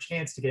before you have a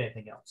chance to get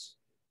anything else.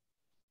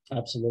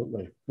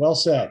 Absolutely. Well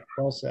said.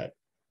 Well said.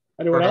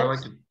 Anyone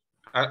else?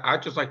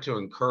 I'd just like to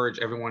encourage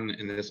everyone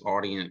in this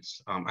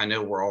audience. I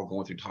know we're all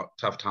going through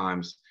tough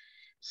times.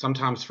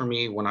 Sometimes for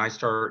me, when I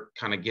start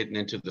kind of getting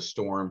into the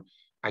storm,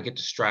 I get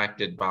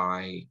distracted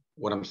by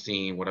what I'm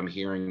seeing, what I'm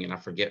hearing, and I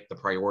forget the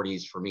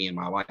priorities for me in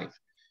my life.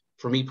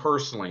 For me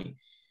personally,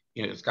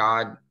 it's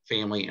God,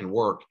 family, and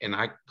work. And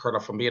Kurt,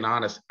 if I'm being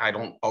honest, I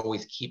don't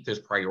always keep those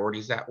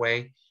priorities that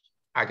way.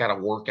 I got to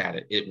work at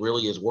it. It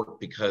really is work,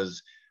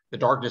 because the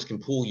darkness can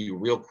pull you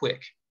real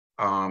quick.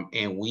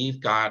 And we've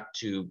got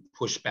to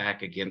push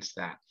back against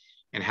that.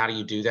 And how do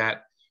you do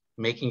that?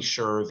 Making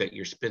sure that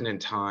you're spending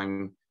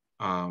time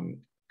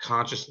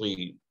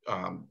consciously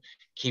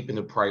keeping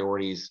the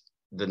priorities,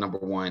 the number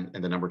one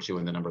and the number two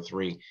and the number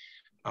three.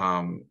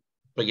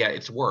 But yeah,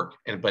 it's work,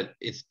 but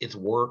it's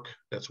work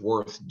that's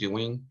worth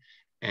doing.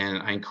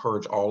 And I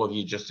encourage all of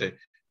you just to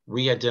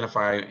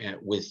re-identify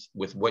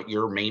with what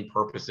your main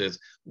purpose is.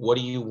 What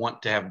do you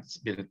want to have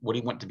been? What do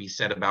you want to be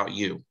said about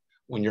you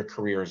when your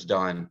career is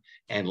done?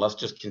 And let's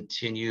just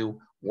continue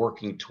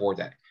working toward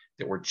that.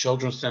 That we're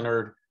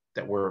children-centered,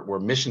 that we're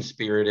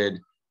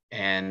mission-spirited,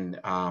 and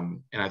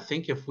I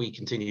think if we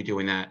continue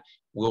doing that,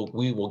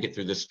 we will get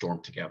through this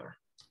storm together.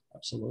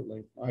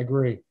 Absolutely, I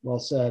agree. Well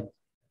said.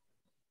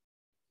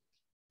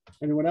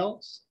 Anyone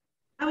else?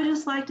 I would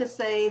just like to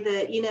say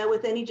that,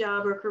 with any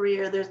job or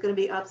career, there's going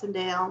to be ups and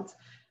downs.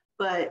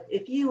 But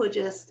if you would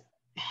just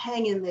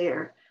hang in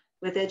there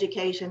with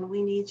education,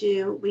 we need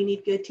you. We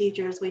need good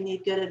teachers. We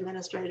need good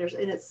administrators.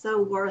 And it's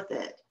so worth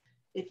it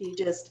if you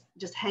just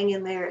hang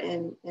in there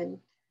and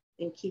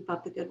keep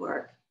up the good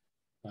work.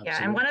 Absolutely.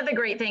 Yeah, and one of the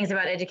great things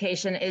about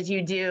education is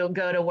you do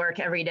go to work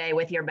every day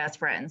with your best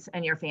friends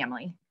and your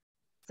family.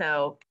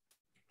 So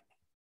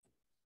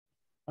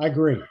I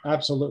agree.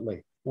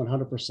 Absolutely.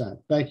 100%.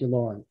 Thank you,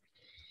 Lauren.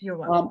 You're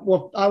welcome.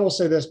 Well, I will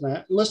say this,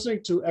 Matt,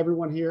 listening to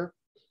everyone here,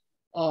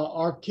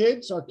 our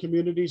kids, our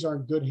communities are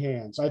in good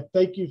hands. I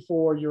thank you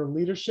for your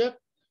leadership,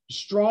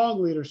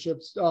 strong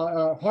leadership,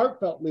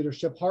 heartfelt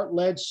leadership,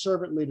 heart-led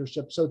servant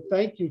leadership. So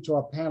thank you to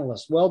our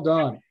panelists. Well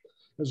done. It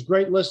was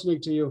great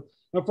listening to you.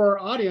 And for our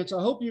audience, I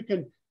hope you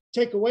can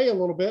take away a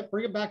little bit,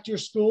 bring it back to your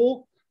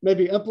school,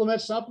 maybe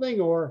implement something,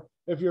 or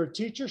if you're a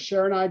teacher,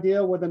 share an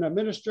idea with an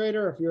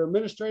administrator. If you're an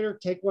administrator,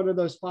 take one of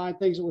those 5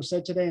 things that were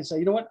said today and say,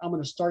 you know what, I'm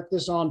going to start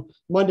this on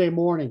Monday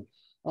morning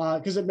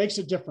because it makes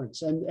a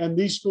difference. And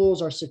these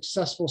schools are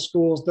successful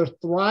schools. They're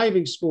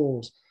thriving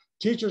schools.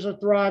 Teachers are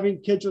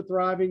thriving, kids are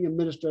thriving,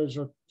 administrators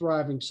are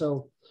thriving.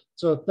 So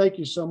thank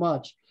you so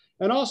much.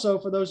 And also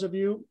for those of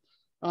you,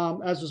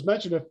 as was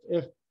mentioned,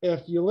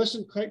 if you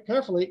listen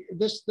carefully,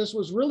 this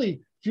was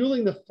really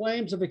fueling the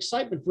flames of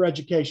excitement for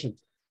education.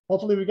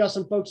 Hopefully we got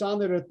some folks on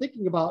there that are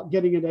thinking about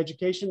getting an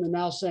education and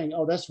now saying,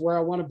 oh, that's where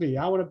I want to be.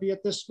 I want to be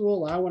at this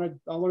school. I want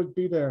to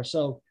be there.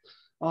 So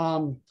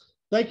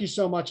thank you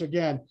so much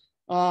again.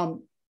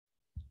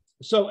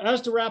 So as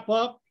to wrap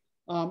up,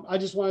 I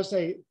just want to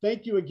say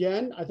thank you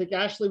again. I think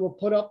Ashley will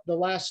put up the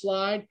last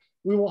slide.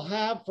 We will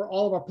have for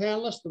all of our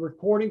panelists the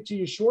recording to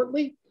you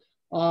shortly.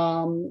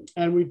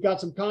 And we've got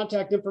some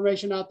contact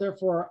information out there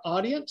for our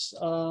audience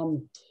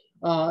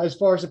as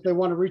far as if they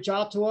want to reach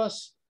out to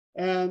us.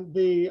 And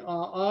the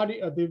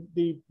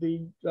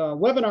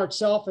webinar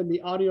itself and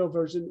the audio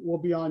version will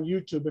be on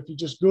YouTube. If you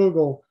just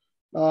Google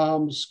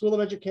School of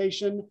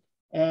Education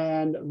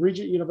and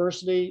Regent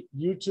University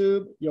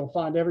YouTube, you'll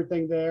find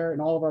everything there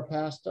and all of our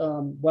past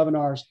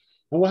webinars.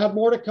 And we'll have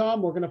more to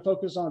come. We're going to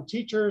focus on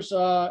teachers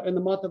in the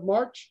month of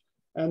March,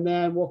 and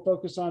then we'll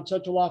focus on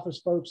central office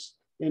folks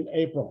in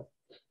April.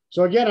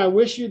 So again, I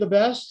wish you the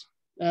best,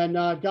 and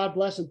God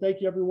bless, and thank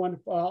you everyone,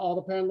 all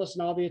the panelists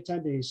and all the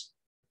attendees.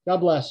 God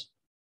bless.